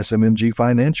do at SMMG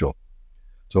Financial.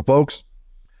 So folks,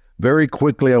 very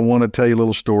quickly, I want to tell you a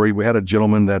little story. We had a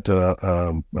gentleman that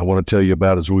I want to tell you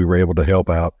about as we were able to help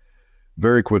out.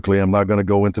 Very quickly, I'm not going to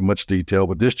go into much detail,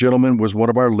 but this gentleman was one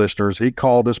of our listeners. He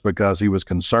called us because he was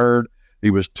concerned he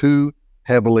was too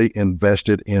heavily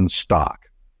invested in stock.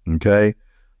 Okay.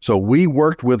 So we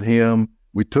worked with him.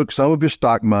 We took some of his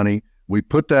stock money. We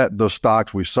put those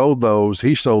stocks, we sold those.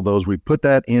 He sold those. We put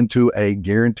that into a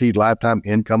guaranteed lifetime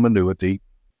income annuity,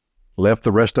 left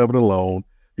the rest of it alone.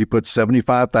 He put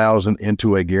 $75,000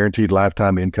 into a guaranteed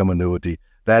lifetime income annuity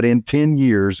that in 10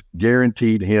 years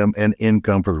guaranteed him an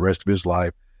income for the rest of his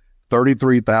life,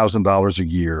 $33,000 a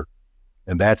year.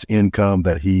 And that's income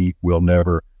that he will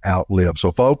never outlive.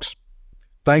 So folks,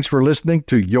 thanks for listening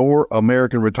to Your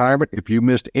American Retirement. If you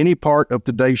missed any part of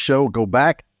today's show, go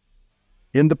back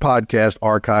in the podcast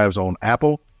archives on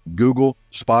Apple, Google,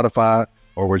 Spotify,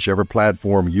 or whichever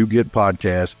platform you get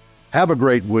podcasts. Have a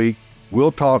great week.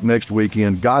 We'll talk next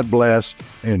weekend. God bless,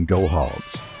 and go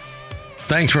Hogs.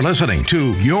 Thanks for listening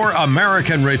to Your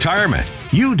American Retirement.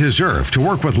 You deserve to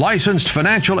work with licensed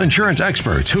financial insurance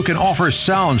experts who can offer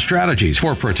sound strategies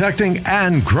for protecting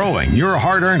and growing your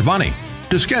hard-earned money.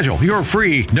 To schedule your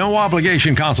free,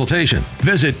 no-obligation consultation,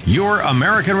 visit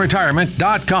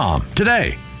youramericanretirement.com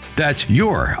today. That's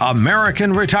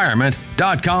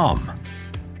youramericanretirement.com.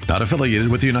 Not affiliated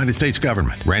with the United States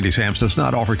government. Randy Sams does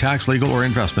not offer tax, legal, or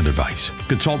investment advice.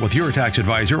 Consult with your tax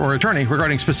advisor or attorney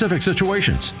regarding specific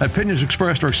situations. Opinions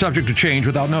expressed are subject to change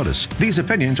without notice. These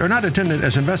opinions are not intended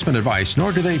as investment advice,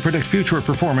 nor do they predict future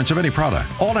performance of any product.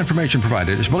 All information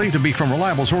provided is believed to be from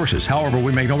reliable sources. However,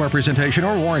 we make no representation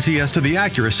or warranty as to the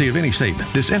accuracy of any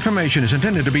statement. This information is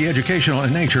intended to be educational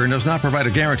in nature and does not provide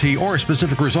a guarantee or a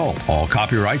specific result. All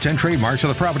copyrights and trademarks are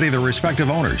the property of their respective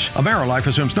owners. AmeriLife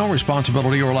assumes no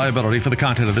responsibility or liability for the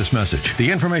content of this message. The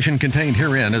information contained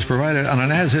herein is provided on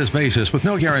an as-is basis with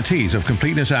no guarantees of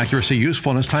completeness, accuracy,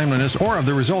 usefulness, timeliness, or of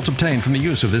the results obtained from the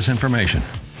use of this information.